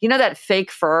 that fake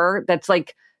fur that's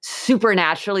like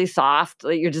supernaturally soft.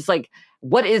 You're just like,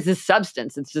 what is this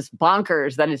substance? It's just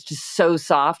bonkers that it's just so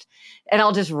soft. And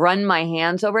I'll just run my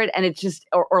hands over it, and it's just,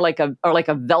 or like a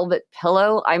velvet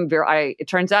pillow. It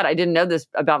turns out I didn't know this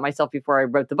about myself before I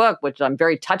wrote the book, which I'm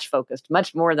very touch focused,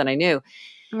 much more than I knew.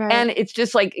 Right. And it's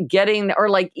just like getting, or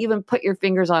like even put your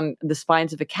fingers on the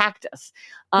spines of a cactus.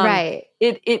 Right.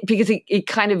 Because it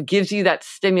kind of gives you that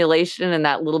stimulation and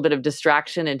that little bit of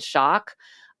distraction and shock.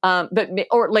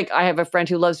 Or like I have a friend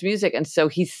who loves music, and so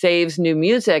he saves new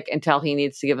music until he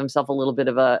needs to give himself a little bit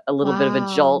of a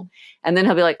jolt, Wow. and then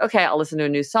he'll be like, okay, I'll listen to a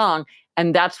new song,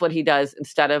 and that's what he does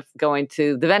instead of going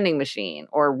to the vending machine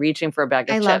or reaching for a bag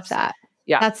of I chips. love that.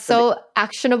 Yeah, That's so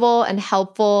actionable and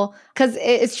helpful because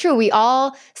it's true. We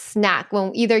all snack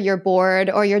when either you're bored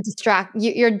or you're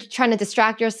trying to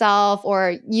distract yourself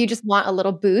or you just want a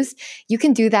little boost. You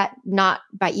can do that not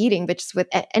by eating, but just with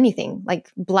anything,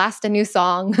 like blast a new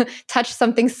song, touch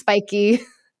something spiky.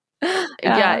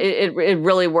 Yeah, it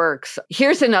really works.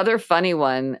 Here's another funny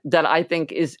one that I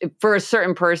think is, for a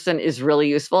certain person, is really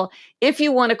useful. If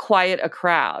you want to quiet a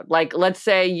crowd, like let's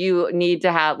say you need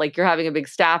to have, like you're having a big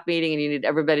staff meeting and you need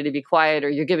everybody to be quiet, or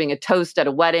you're giving a toast at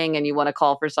a wedding and you want to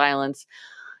call for silence,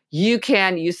 you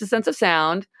can use the sense of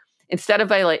sound. Instead of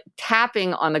by like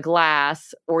tapping on the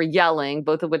glass or yelling,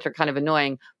 both of which are kind of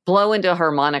annoying, blow into a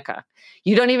harmonica.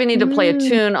 You don't even need to play a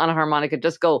tune on a harmonica.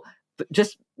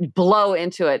 Just blow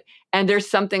into it. And there's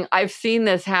something, I've seen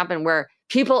this happen where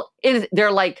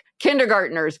they're like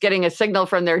kindergartners getting a signal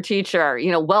from their teacher,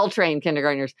 well-trained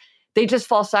kindergartners. They just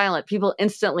fall silent. People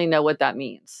instantly know what that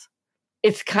means.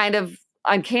 It's kind of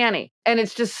uncanny. And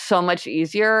it's just so much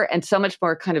easier and so much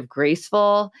more kind of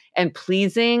graceful and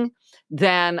pleasing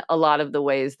than a lot of the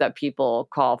ways that people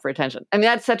call for attention. I mean,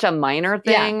 that's such a minor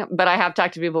thing, but I have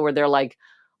talked to people where they're like,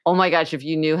 oh my gosh, if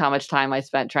you knew how much time I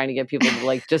spent trying to get people to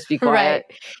like just be quiet.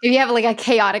 Right. If you have like a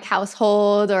chaotic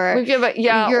household or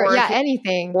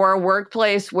anything. Or a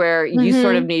workplace where you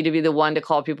sort of need to be the one to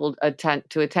call people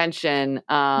to attention,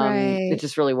 it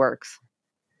just really works.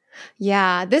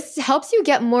 Yeah, this helps you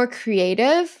get more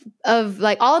creative of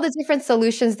like all the different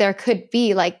solutions there could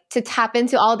be, like to tap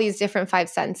into all these different five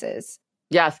senses.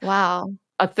 Yes. Wow.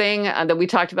 A thing that we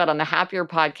talked about on the Happier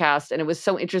podcast, and it was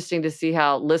so interesting to see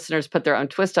how listeners put their own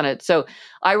twist on it. So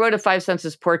I wrote a 5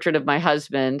 senses portrait of my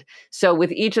husband. So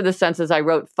with each of the senses, I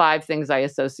wrote 5 things I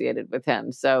associated with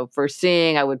him. So for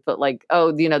seeing, I would put like,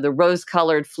 the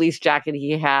rose-colored fleece jacket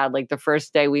he had like the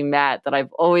first day we met that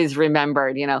I've always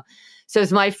remembered, So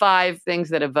it's my 5 things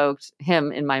that evoked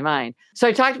him in my mind. So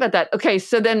I talked about that. Okay,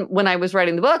 so then when I was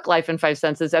writing the book, Life in 5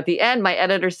 Senses, at the end, my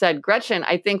editor said, Gretchen,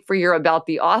 I think for your About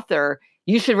the Author,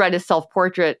 you should write a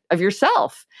self-portrait of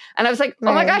yourself. And I was like,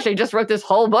 oh my gosh, I just wrote this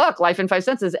whole book, Life in 5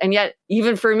 Senses. And yet,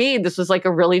 even for me, this was like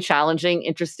a really challenging,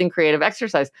 interesting, creative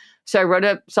exercise. So I wrote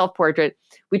a self-portrait.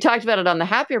 We talked about it on the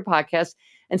Happier podcast.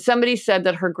 And somebody said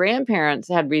that her grandparents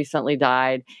had recently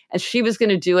died, and she was going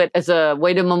to do it as a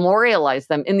way to memorialize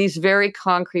them in these very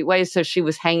concrete ways. So she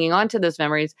was hanging on to those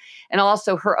memories. And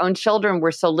also her own children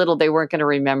were so little, they weren't going to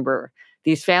remember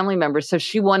these family members. So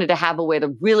she wanted to have a way to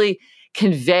really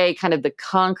convey kind of the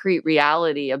concrete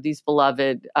reality of these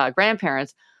beloved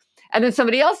grandparents. And then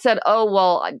somebody else said,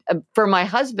 for my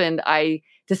husband, I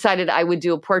decided I would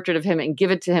do a portrait of him and give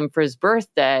it to him for his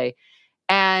birthday.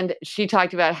 And she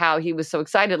talked about how he was so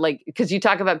excited, like, because you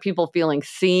talk about people feeling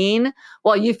seen.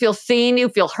 Well, you feel seen, you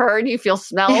feel heard, you feel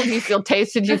smelled, you feel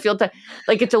tasted, you feel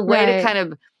like it's a way to kind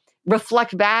of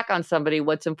reflect back on somebody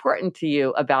what's important to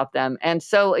you about them. And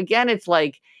so again, it's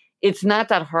like, it's not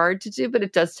that hard to do, but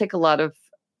it does take a lot of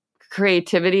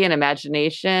creativity and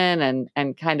imagination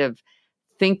and kind of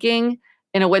thinking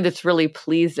in a way that's really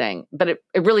pleasing. But it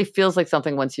really feels like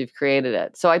something once you've created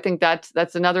it. So I think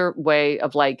that's another way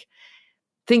of like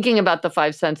thinking about the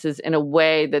 5 senses in a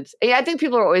way I think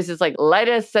people are always just like, light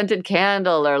a scented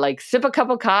candle or like sip a cup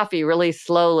of coffee really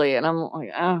slowly. And I'm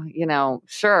like,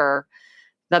 sure,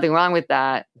 nothing wrong with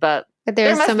that. But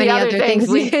there's so many other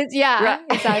things.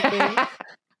 Exactly.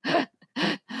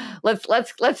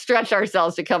 Let's stretch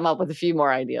ourselves to come up with a few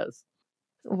more ideas.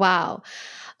 Wow.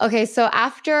 Okay, so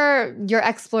after your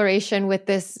exploration with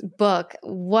this book,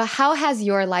 how has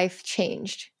your life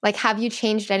changed? Like, have you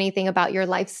changed anything about your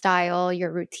lifestyle,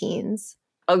 your routines?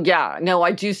 Oh, yeah. No,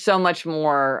 I do so much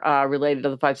more related to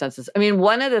the 5 senses. I mean,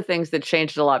 one of the things that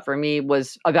changed a lot for me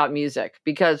was about music,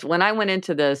 because when I went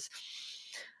into this,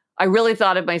 I really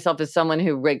thought of myself as someone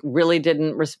who really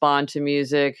didn't respond to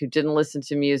music, who didn't listen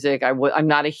to music. I'm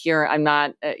not a hearer. I'm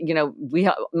not,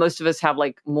 most of us have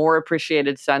like more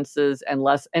appreciated senses and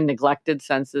less and neglected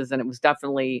senses. And it was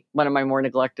definitely one of my more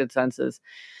neglected senses.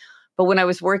 But when I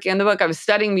was working on the book, I was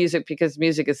studying music because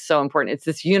music is so important. It's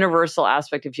this universal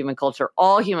aspect of human culture.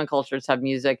 All human cultures have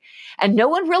music, and no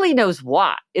one really knows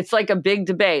why. It's like a big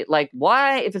debate. Like,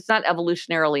 why, if it's not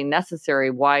evolutionarily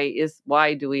necessary, why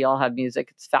do we all have music?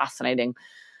 It's fascinating.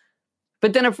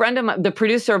 But then a friend of mine, the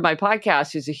producer of my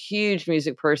podcast, who's a huge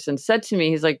music person, said to me,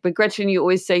 he's like, but Gretchen, you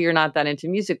always say you're not that into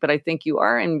music, but I think you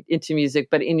are into music,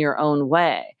 but in your own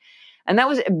way. And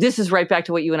this is right back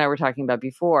to what you and I were talking about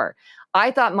before.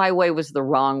 I thought my way was the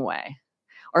wrong way,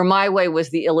 or my way was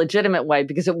the illegitimate way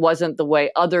because it wasn't the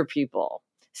way other people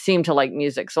seem to like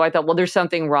music. So I thought, well, there's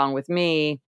something wrong with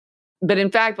me. But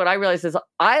in fact, what I realized is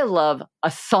I love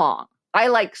a song. I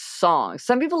like songs.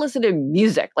 Some people listen to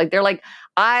music. Like they're like,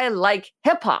 I like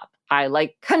hip hop. I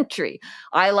like country.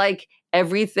 I like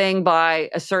everything by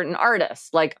a certain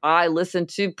artist. Like I listen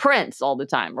to Prince all the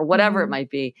time or whatever it might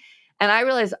be. And I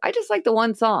realized I just like the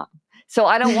one song. So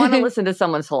I don't want to listen to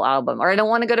someone's whole album, or I don't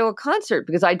want to go to a concert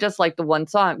because I just like the one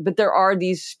song. But there are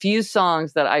these few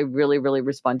songs that I really, really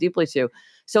respond deeply to.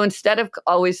 So instead of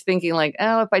always thinking like,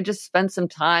 oh, if I just spent some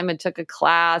time and took a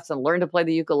class and learned to play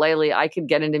the ukulele, I could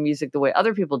get into music the way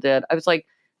other people did. I was like,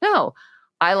 no,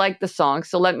 I like the song.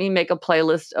 So let me make a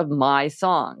playlist of my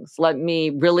songs. Let me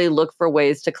really look for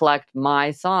ways to collect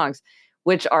my songs,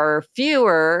 which are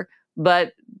fewer,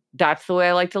 but that's the way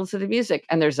I like to listen to music.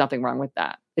 And there's nothing wrong with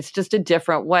that. It's just a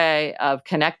different way of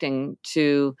connecting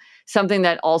to something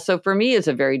that also for me is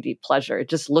a very deep pleasure. It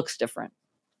just looks different.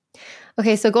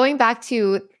 Okay, so going back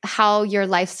to how your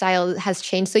lifestyle has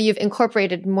changed. So you've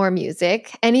incorporated more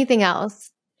music. Anything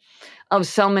else? Oh,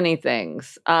 so many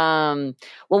things. Well,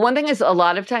 one thing is a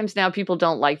lot of times now people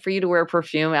don't like for you to wear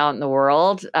perfume out in the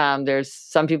world. There's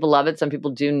some people love it. Some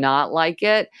people do not like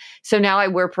it. So now I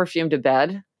wear perfume to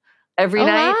bed every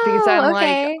night because I'm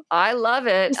like, I love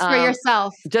it. Just for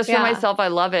yourself. Just for myself. I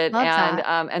love it. Love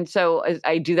that. And so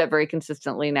I do that very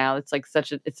consistently now. It's like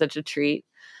such a treat.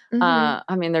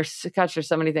 I mean, there's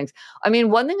so many things. I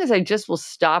mean, one thing is I just will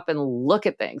stop and look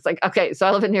at things. Like, okay, so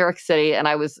I live in New York City and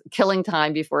I was killing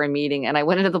time before a meeting and I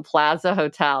went into the Plaza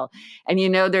Hotel and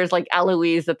there's like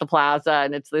Eloise at the Plaza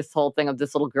and it's this whole thing of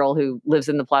this little girl who lives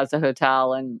in the Plaza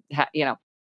Hotel and,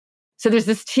 so there's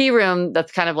this tea room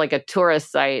that's kind of like a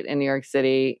tourist site in New York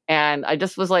City. And I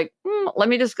just was like, let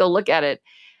me just go look at it.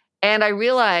 And I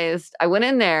realized I went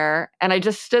in there and I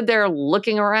just stood there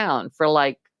looking around for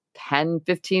like 10,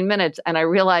 15 minutes. And I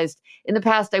realized in the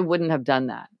past, I wouldn't have done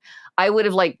that. I would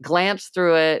have like glanced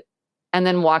through it and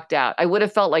then walked out. I would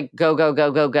have felt like go, go,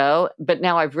 go, go, go. But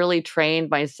now I've really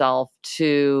trained myself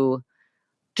to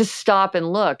just stop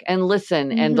and look and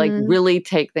listen and like really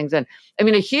take things in. I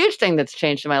mean, a huge thing that's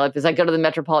changed in my life is I go to the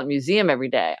Metropolitan Museum every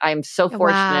day. I am so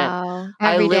fortunate. Wow.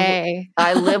 Every day.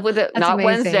 I live with it. Not amazing.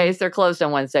 Wednesdays. They're closed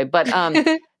on Wednesday, but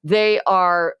they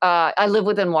are, I live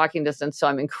within walking distance. So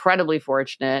I'm incredibly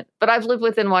fortunate, but I've lived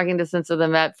within walking distance of the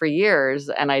Met for years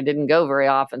and I didn't go very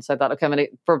often. So I thought, okay,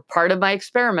 for part of my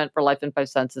experiment for Life in Five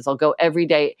Senses, I'll go every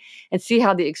day and see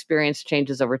how the experience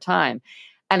changes over time.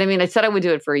 And I mean, I said I would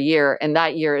do it for a year and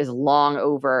that year is long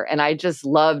over. And I just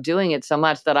love doing it so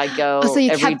much that I go. Oh, so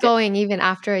you kept going even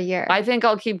after a year. I think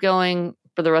I'll keep going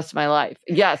for the rest of my life.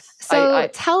 Yes. So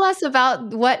tell us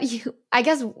about going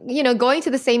to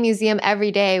the same museum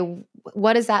every day.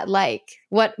 What is that like?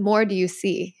 What more do you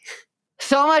see?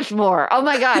 So much more. Oh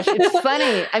my gosh. It's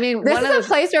funny. I mean, this is a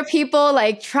place where people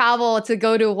like travel to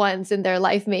go to once in their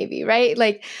life, maybe, right?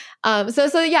 Like,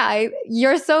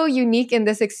 you're so unique in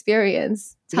this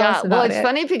experience. Tell us about it.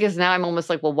 Funny because now I'm almost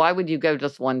like, well, why would you go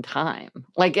just one time?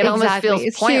 Like it almost feels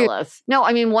pointless. Huge. No,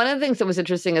 I mean, one of the things that was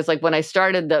interesting is like when I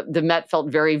started, the Met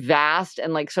felt very vast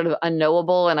and like sort of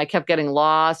unknowable and I kept getting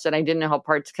lost and I didn't know how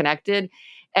parts connected.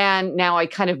 And now I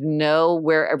kind of know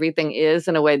where everything is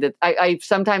in a way that I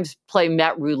sometimes play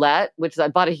Met roulette, which is I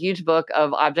bought a huge book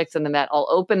of objects in the Met. I'll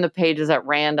open the pages at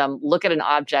random, look at an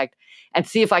object and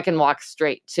see if I can walk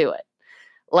straight to it.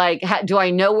 Like, do I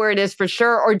know where it is for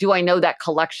sure? Or do I know that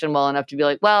collection well enough to be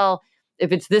like, well,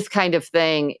 if it's this kind of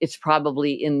thing, it's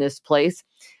probably in this place.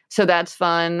 So that's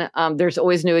fun. There's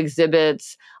always new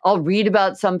exhibits. I'll read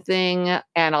about something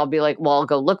and I'll be like, well, I'll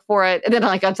go look for it. And then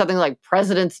like on something like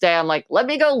President's Day, I'm like, let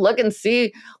me go look and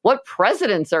see what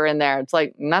presidents are in there. It's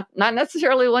like, not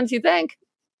necessarily ones you think.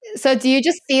 So do you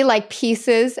just see like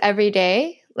pieces every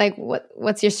day? Like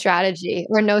what's your strategy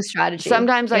or no strategy?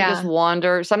 Sometimes I just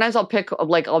wander. Sometimes I'll pick,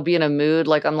 like, I'll be in a mood.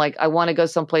 Like, I'm like, I want to go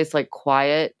someplace like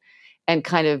quiet and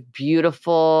kind of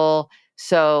beautiful.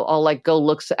 So I'll like go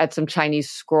look at some Chinese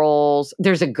scrolls.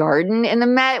 There's a garden in the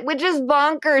Met, which is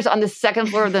bonkers. On the second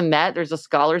floor of the Met, there's a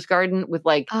scholars garden with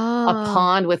like a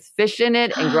pond with fish in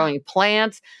it and growing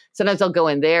plants. Sometimes I'll go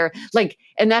in there, like,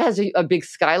 and that has a big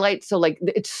skylight. So like,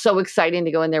 it's so exciting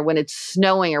to go in there when it's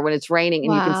snowing or when it's raining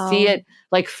and you can see it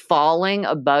like falling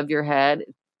above your head.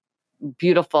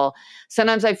 Beautiful.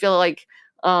 Sometimes I feel like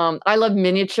I love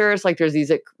miniatures. Like there's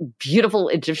these beautiful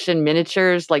Egyptian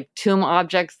miniatures, like tomb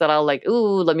objects that I'll like,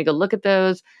 ooh, let me go look at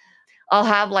those. I'll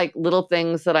have like little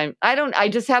things that I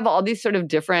just have all these sort of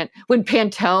different, when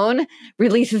Pantone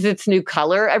releases its new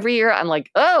color every year, I'm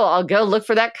like, oh, I'll go look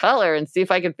for that color and see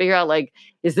if I can figure out like,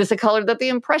 is this a color that the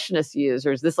Impressionists use?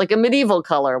 Or is this like a medieval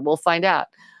color? We'll find out.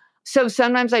 So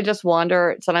sometimes I just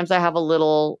wander. Sometimes I have a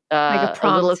little, Like a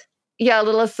prompt. a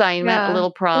little assignment, a Yeah.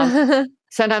 little prompt.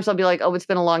 Sometimes I'll be like, oh, it's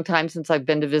been a long time since I've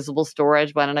been to visible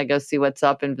storage. Why don't I go see what's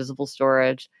up in visible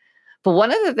storage? But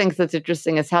one of the things that's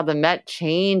interesting is how the Met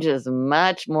changes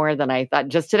much more than I thought.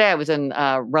 Just today, I was in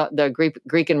the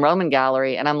Greek and Roman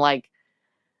gallery, and I'm like,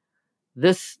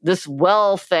 this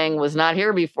well thing was not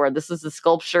here before. This is a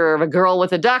sculpture of a girl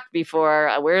with a duck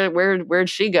before. Where'd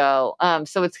she go?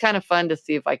 So it's kind of fun to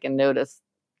see if I can notice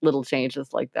little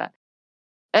changes like that.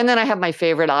 And then I have my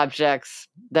favorite objects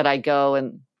that I go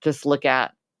and just look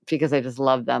at because I just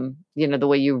love them. You know, the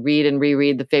way you read and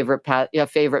reread the favorite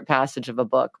passage of a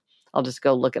book. I'll just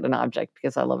go look at an object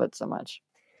because I love it so much.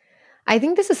 I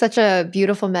think this is such a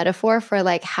beautiful metaphor for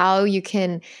like how you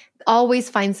can always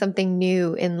find something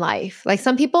new in life. Like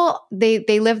some people,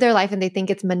 they live their life and they think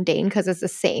it's mundane because it's the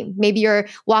same. Maybe you're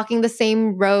walking the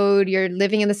same road, you're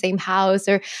living in the same house,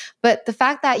 but the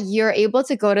fact that you're able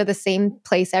to go to the same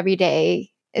place every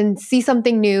day and see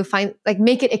something new,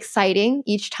 make it exciting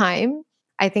each time.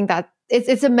 I think that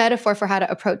it's a metaphor for how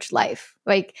to approach life.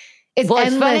 Like it's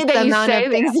endless the amount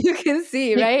of things you can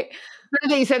see, right?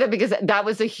 Funny that you said that because that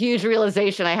was a huge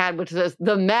realization I had, which was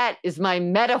the Met is my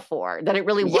metaphor, that it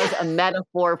really was a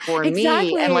metaphor for me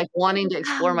and like wanting to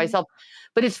explore myself.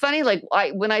 But it's funny, like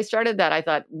when I started that, I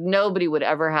thought nobody would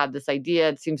ever have this idea.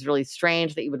 It seems really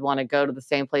strange that you would want to go to the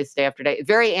same place day after day.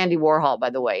 Very Andy Warhol, by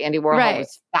the way. Andy Warhol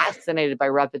was fascinated by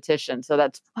repetition. So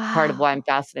that's part of why I'm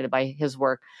fascinated by his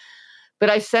work. But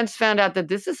I've since found out that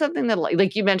this is something that,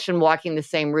 like you mentioned, walking the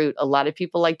same route. A lot of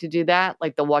people like to do that.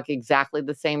 Like they'll walk exactly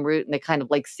the same route and they kind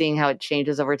of like seeing how it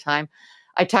changes over time.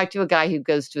 I talked to a guy who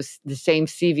goes to the same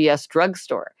CVS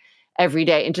drugstore every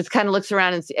day and just kind of looks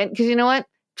around and because you know what?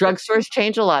 Drugstores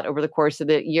change a lot over the course of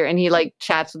the year. And he like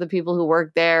chats with the people who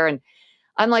work there. And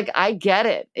I'm like, I get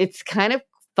it. It's kind of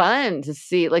fun to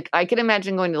see. Like I can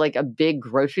imagine going to like a big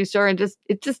grocery store and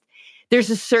there's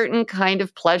a certain kind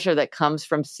of pleasure that comes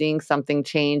from seeing something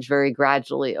change very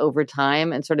gradually over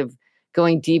time and sort of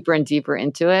going deeper and deeper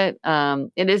into it.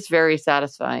 It is very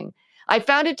satisfying. I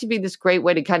found it to be this great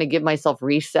way to kind of give myself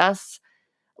recess.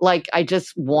 Like I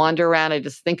just wander around. I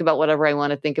just think about whatever I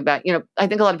want to think about. You know, I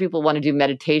think a lot of people want to do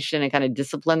meditation and kind of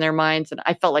discipline their minds. And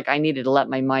I felt like I needed to let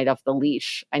my mind off the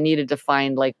leash. I needed to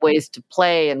find like ways to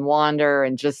play and wander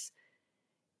and just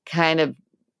kind of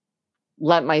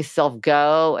let myself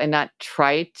go and not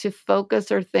try to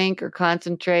focus or think or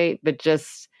concentrate, but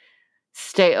just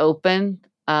stay open.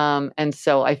 And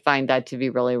so I find that to be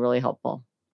really, really helpful.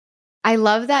 I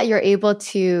love that you're able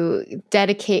to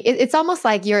dedicate. It's almost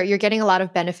like you're getting a lot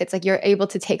of benefits. Like you're able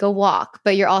to take a walk,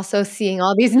 but you're also seeing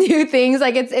all these new things.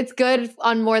 Like it's good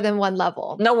on more than one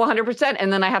level. No, 100%.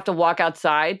 And then I have to walk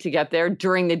outside to get there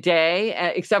during the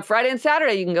day, except Friday and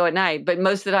Saturday, you can go at night. But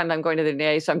most of the time I'm going to the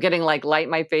day. So I'm getting like light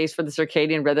in my face for the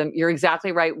circadian rhythm. You're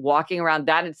exactly right. Walking around,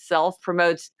 that itself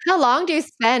promotes. How long do you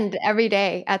spend every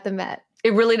day at the Met?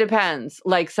 It really depends.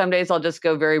 Like some days I'll just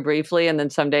go very briefly, and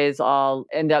then some days I'll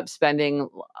end up spending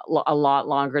a lot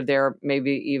longer there,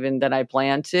 maybe even than I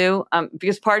planned to.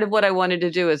 Because part of what I wanted to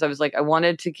do is I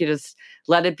wanted to just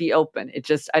let it be open.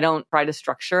 I don't try to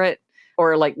structure it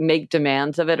or like make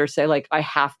demands of it or say like, I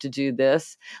have to do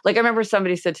this. Like I remember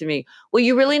somebody said to me, well,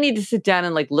 you really need to sit down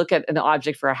and like look at an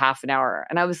object for a half an hour.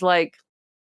 And I was like,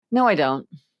 no, I don't.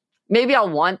 Maybe I'll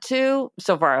want to.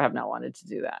 So far, I have not wanted to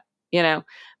do that. You know,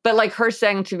 but like her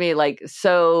saying to me, like,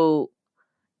 so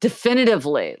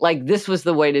definitively, like this was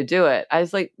the way to do it. I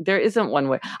was like, there isn't one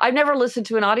way. I've never listened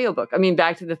to an audiobook. I mean,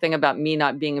 back to the thing about me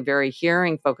not being a very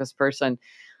hearing focused person.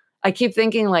 I keep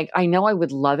thinking like, I know I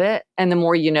would love it. And the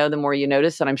more you know, the more you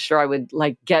notice. And I'm sure I would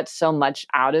like get so much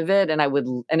out of it. And it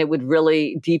would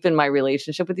really deepen my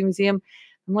relationship with the museum.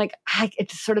 I'm like, I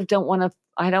just sort of don't want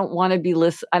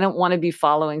to be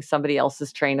following somebody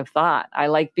else's train of thought. I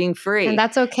like being free. And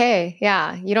that's okay.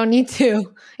 Yeah. You don't need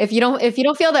to. If you don't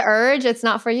feel the urge, it's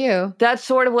not for you. That's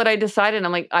sort of what I decided.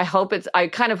 I'm like, I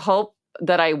kind of hope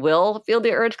that I will feel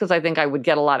the urge because I think I would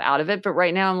get a lot out of it. But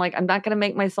right now I'm like, I'm not going to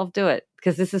make myself do it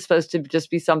because this is supposed to just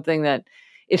be something that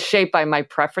is shaped by my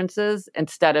preferences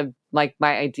instead of like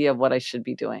my idea of what I should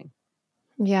be doing.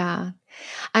 Yeah.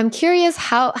 I'm curious,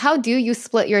 how do you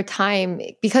split your time?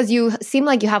 Because you seem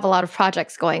like you have a lot of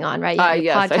projects going on, right? You have your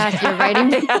Yes, podcast, you're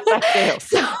writing. yes, I do.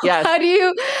 So Yes.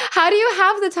 how do you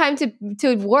have the time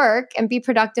to work and be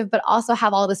productive, but also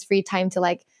have all this free time to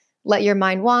like let your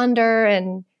mind wander,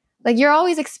 and like you're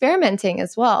always experimenting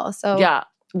as well. So Yeah.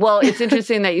 Well, it's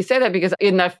interesting that you say that because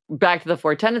back to the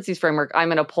four tendencies framework,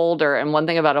 I'm an upholder. And one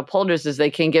thing about upholders is they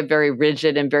can get very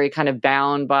rigid and very kind of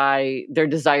bound by their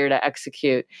desire to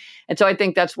execute. And so I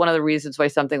think that's one of the reasons why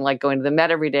something like going to the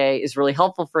Met every day is really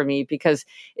helpful for me, because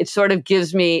it sort of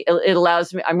gives me, it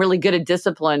allows me, I'm really good at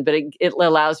discipline, but it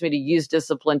allows me to use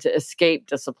discipline to escape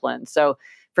discipline. So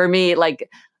for me, like,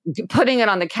 putting it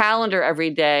on the calendar every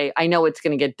day, I know it's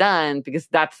going to get done because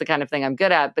that's the kind of thing I'm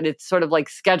good at, but it's sort of like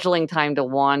scheduling time to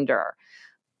wander.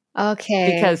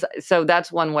 okay. So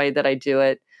that's one way that I do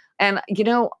it. And,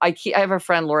 I have a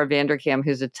friend, Laura Vanderkam,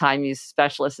 who's a time use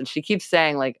specialist, and she keeps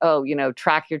saying like, oh,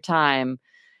 track your time,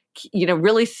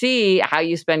 really see how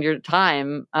you spend your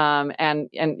time. And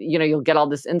you'll get all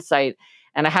this insight.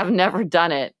 And I have never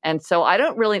done it. And so I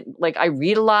don't really I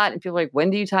read a lot, and people are like, when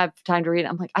do you have time to read?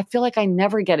 I'm like, I feel like I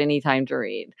never get any time to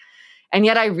read. And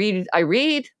yet I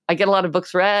get a lot of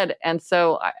books read. And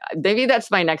so maybe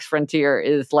that's my next frontier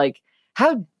is like,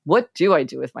 what do I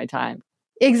do with my time?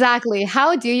 Exactly.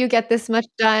 How do you get this much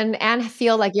done and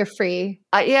feel like you're free?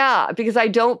 Yeah, because I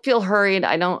don't feel hurried.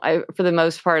 For the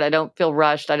most part, I don't feel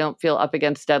rushed. I don't feel up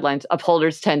against deadlines.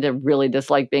 Upholders tend to really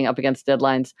dislike being up against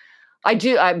deadlines. I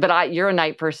do, but you're a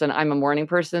night person. I'm a morning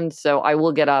person, so I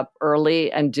will get up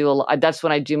early and that's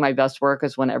when I do my best work,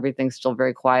 is when everything's still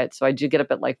very quiet. So I do get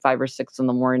up at like 5 or 6 in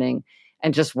the morning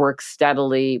and just work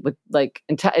steadily with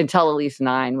until at least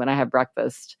 9 when I have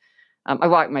breakfast. I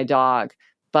walk my dog,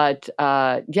 but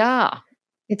yeah.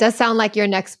 It does sound like your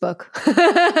next book.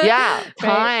 Yeah, Right?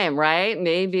 time, right?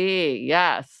 Maybe,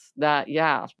 yes,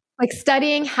 yeah. Like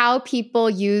studying how people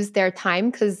use their time,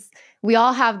 because we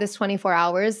all have this 24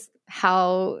 hours.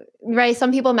 Right?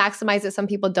 Some people maximize it, some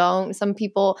people don't. Some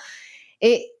people,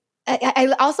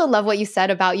 I also love what you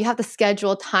said about you have to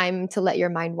schedule time to let your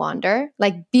mind wander.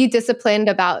 Like be disciplined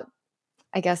about,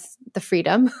 I guess, the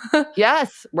freedom.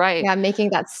 Yes, right. Yeah, making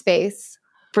that space.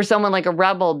 For someone like a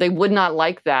rebel, they would not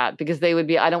like that because they would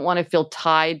be, I don't want to feel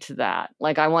tied to that.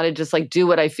 Like I want to just like do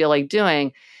what I feel like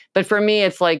doing. But for me,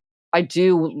 it's like I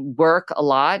do work a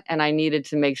lot, and I needed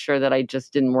to make sure that I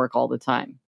just didn't work all the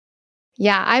time.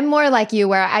 Yeah, I'm more like you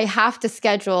where I have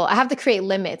to create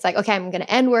limits. Like, okay, I'm going to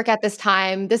end work at this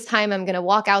time. This time I'm going to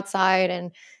walk outside,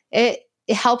 and it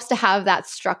helps to have that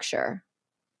structure.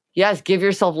 Yes, give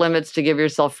yourself limits to give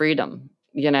yourself freedom.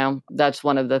 That's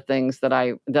one of the things that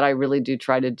I really do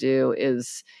try to do,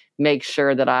 is make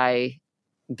sure that I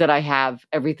have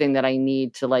everything that I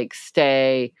need to like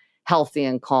stay healthy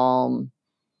and calm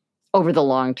over the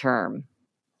long term.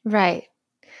 Right.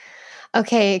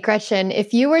 Okay, Gretchen,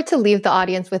 if you were to leave the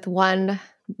audience with one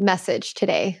message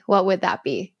today, what would that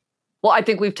be? Well, I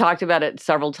think we've talked about it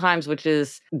several times, which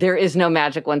is there is no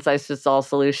magic one size fits all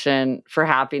solution for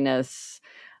happiness.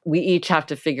 We each have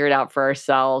to figure it out for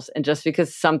ourselves. And just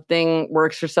because something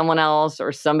works for someone else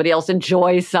or somebody else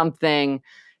enjoys something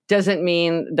doesn't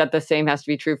mean that the same has to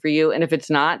be true for you. And if it's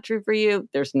not true for you,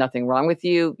 there's nothing wrong with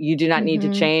you. You do not need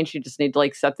to change. You just need to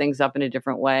like set things up in a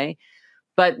different way.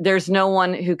 But there's no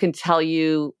one who can tell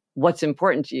you what's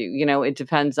important to you. It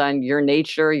depends on your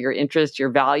nature, your interests, your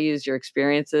values, your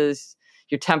experiences,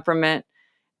 your temperament.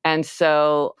 And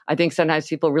so I think sometimes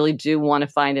people really do want to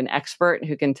find an expert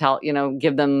who can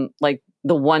give them like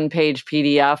the 1-page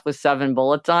PDF with 7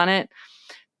 bullets on it.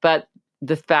 But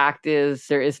the fact is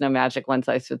there is no magic one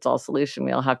size fits all solution.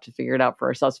 We all have to figure it out for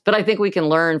ourselves. But I think we can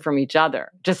learn from each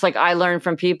other, just like I learn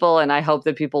from people. And I hope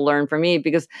that people learn from me,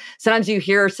 because sometimes you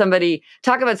hear somebody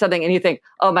talk about something and you think,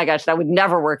 oh my gosh, that would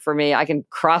never work for me. I can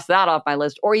cross that off my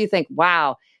list. Or you think,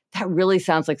 wow, that really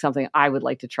sounds like something I would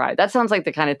like to try. That sounds like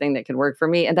the kind of thing that can work for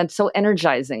me. And that's so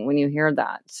energizing when you hear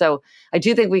that. So I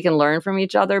do think we can learn from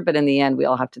each other, but in the end, we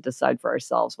all have to decide for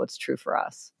ourselves what's true for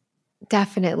us.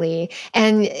 Definitely.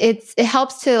 And it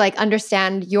helps to like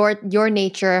understand your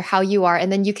nature, how you are,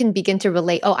 and then you can begin to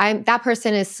relate. Oh, that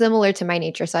person is similar to my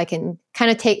nature, so I can kind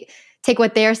of take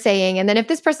what they're saying. And then if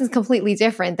this person's completely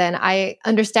different, then I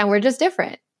understand we're just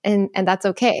different. And that's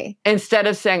okay. Instead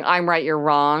of saying I'm right, you're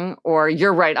wrong, or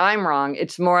you're right, I'm wrong,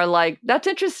 it's more like, that's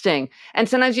interesting. And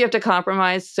sometimes you have to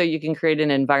compromise so you can create an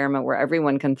environment where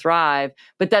everyone can thrive.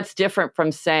 But that's different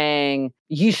from saying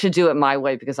you should do it my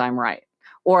way because I'm right,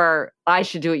 or I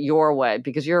should do it your way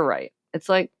because you're right. It's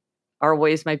like our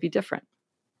ways might be different.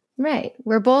 Right.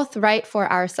 We're both right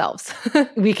for ourselves.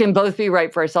 We can both be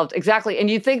right for ourselves. Exactly. And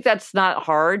you think that's not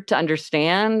hard to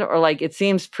understand, or like it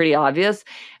seems pretty obvious.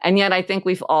 And yet I think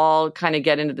we've all kind of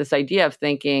get into this idea of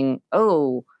thinking,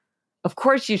 oh, of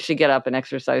course you should get up and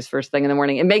exercise first thing in the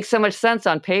morning. It makes so much sense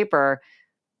on paper.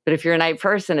 But if you're a night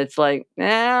person, it's like,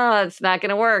 it's not going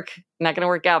to work. Not going to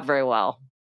work out very well.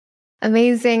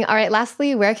 Amazing. All right.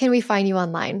 Lastly, where can we find you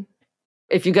online?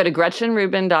 If you go to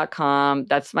GretchenRubin.com,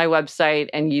 that's my website.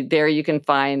 And there you can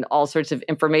find all sorts of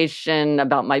information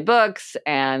about my books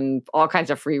and all kinds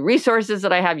of free resources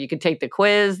that I have. You can take the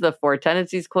quiz, the 4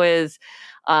 Tendencies quiz.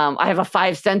 I have a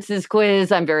 5 Senses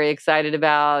quiz I'm very excited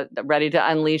about, ready to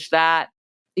unleash that.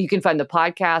 You can find the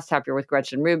podcast, Happier with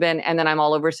Gretchen Rubin. And then I'm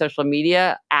all over social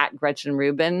media at Gretchen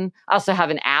Rubin. I also have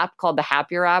an app called the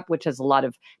Happier app, which has a lot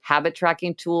of habit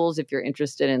tracking tools if you're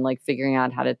interested in like figuring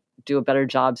out how to do a better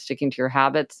job sticking to your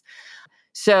habits.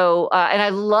 So, and I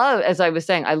love, as I was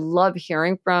saying, I love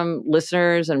hearing from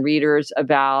listeners and readers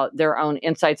about their own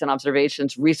insights and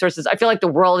observations, resources. I feel like the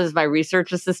world is my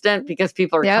research assistant because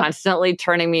people are constantly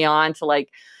turning me on to like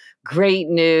great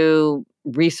new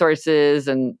resources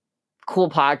and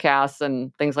cool podcasts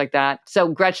and things like that. So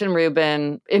Gretchen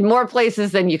Rubin in more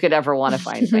places than you could ever want to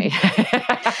find me.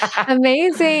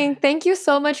 Amazing. Thank you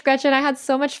so much, Gretchen. I had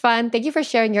so much fun. Thank you for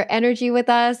sharing your energy with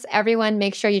us. Everyone,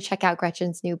 make sure you check out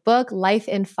Gretchen's new book, Life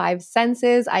in 5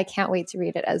 Senses. I can't wait to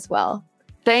read it as well.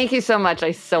 Thank you so much.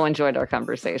 I so enjoyed our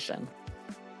conversation.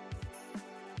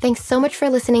 Thanks so much for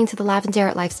listening to The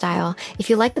Lavendaire Lifestyle.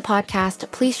 If you like the podcast,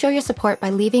 please show your support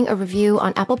by leaving a review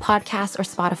on Apple Podcasts or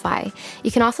Spotify. You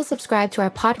can also subscribe to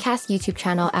our podcast YouTube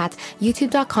channel at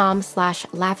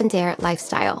youtube.com/Lavendaire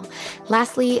Lifestyle.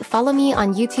 Lastly, follow me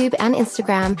on YouTube and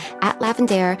Instagram at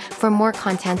Lavendaire for more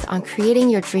content on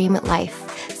creating your dream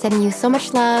life. Sending you so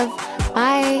much love.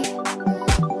 Bye.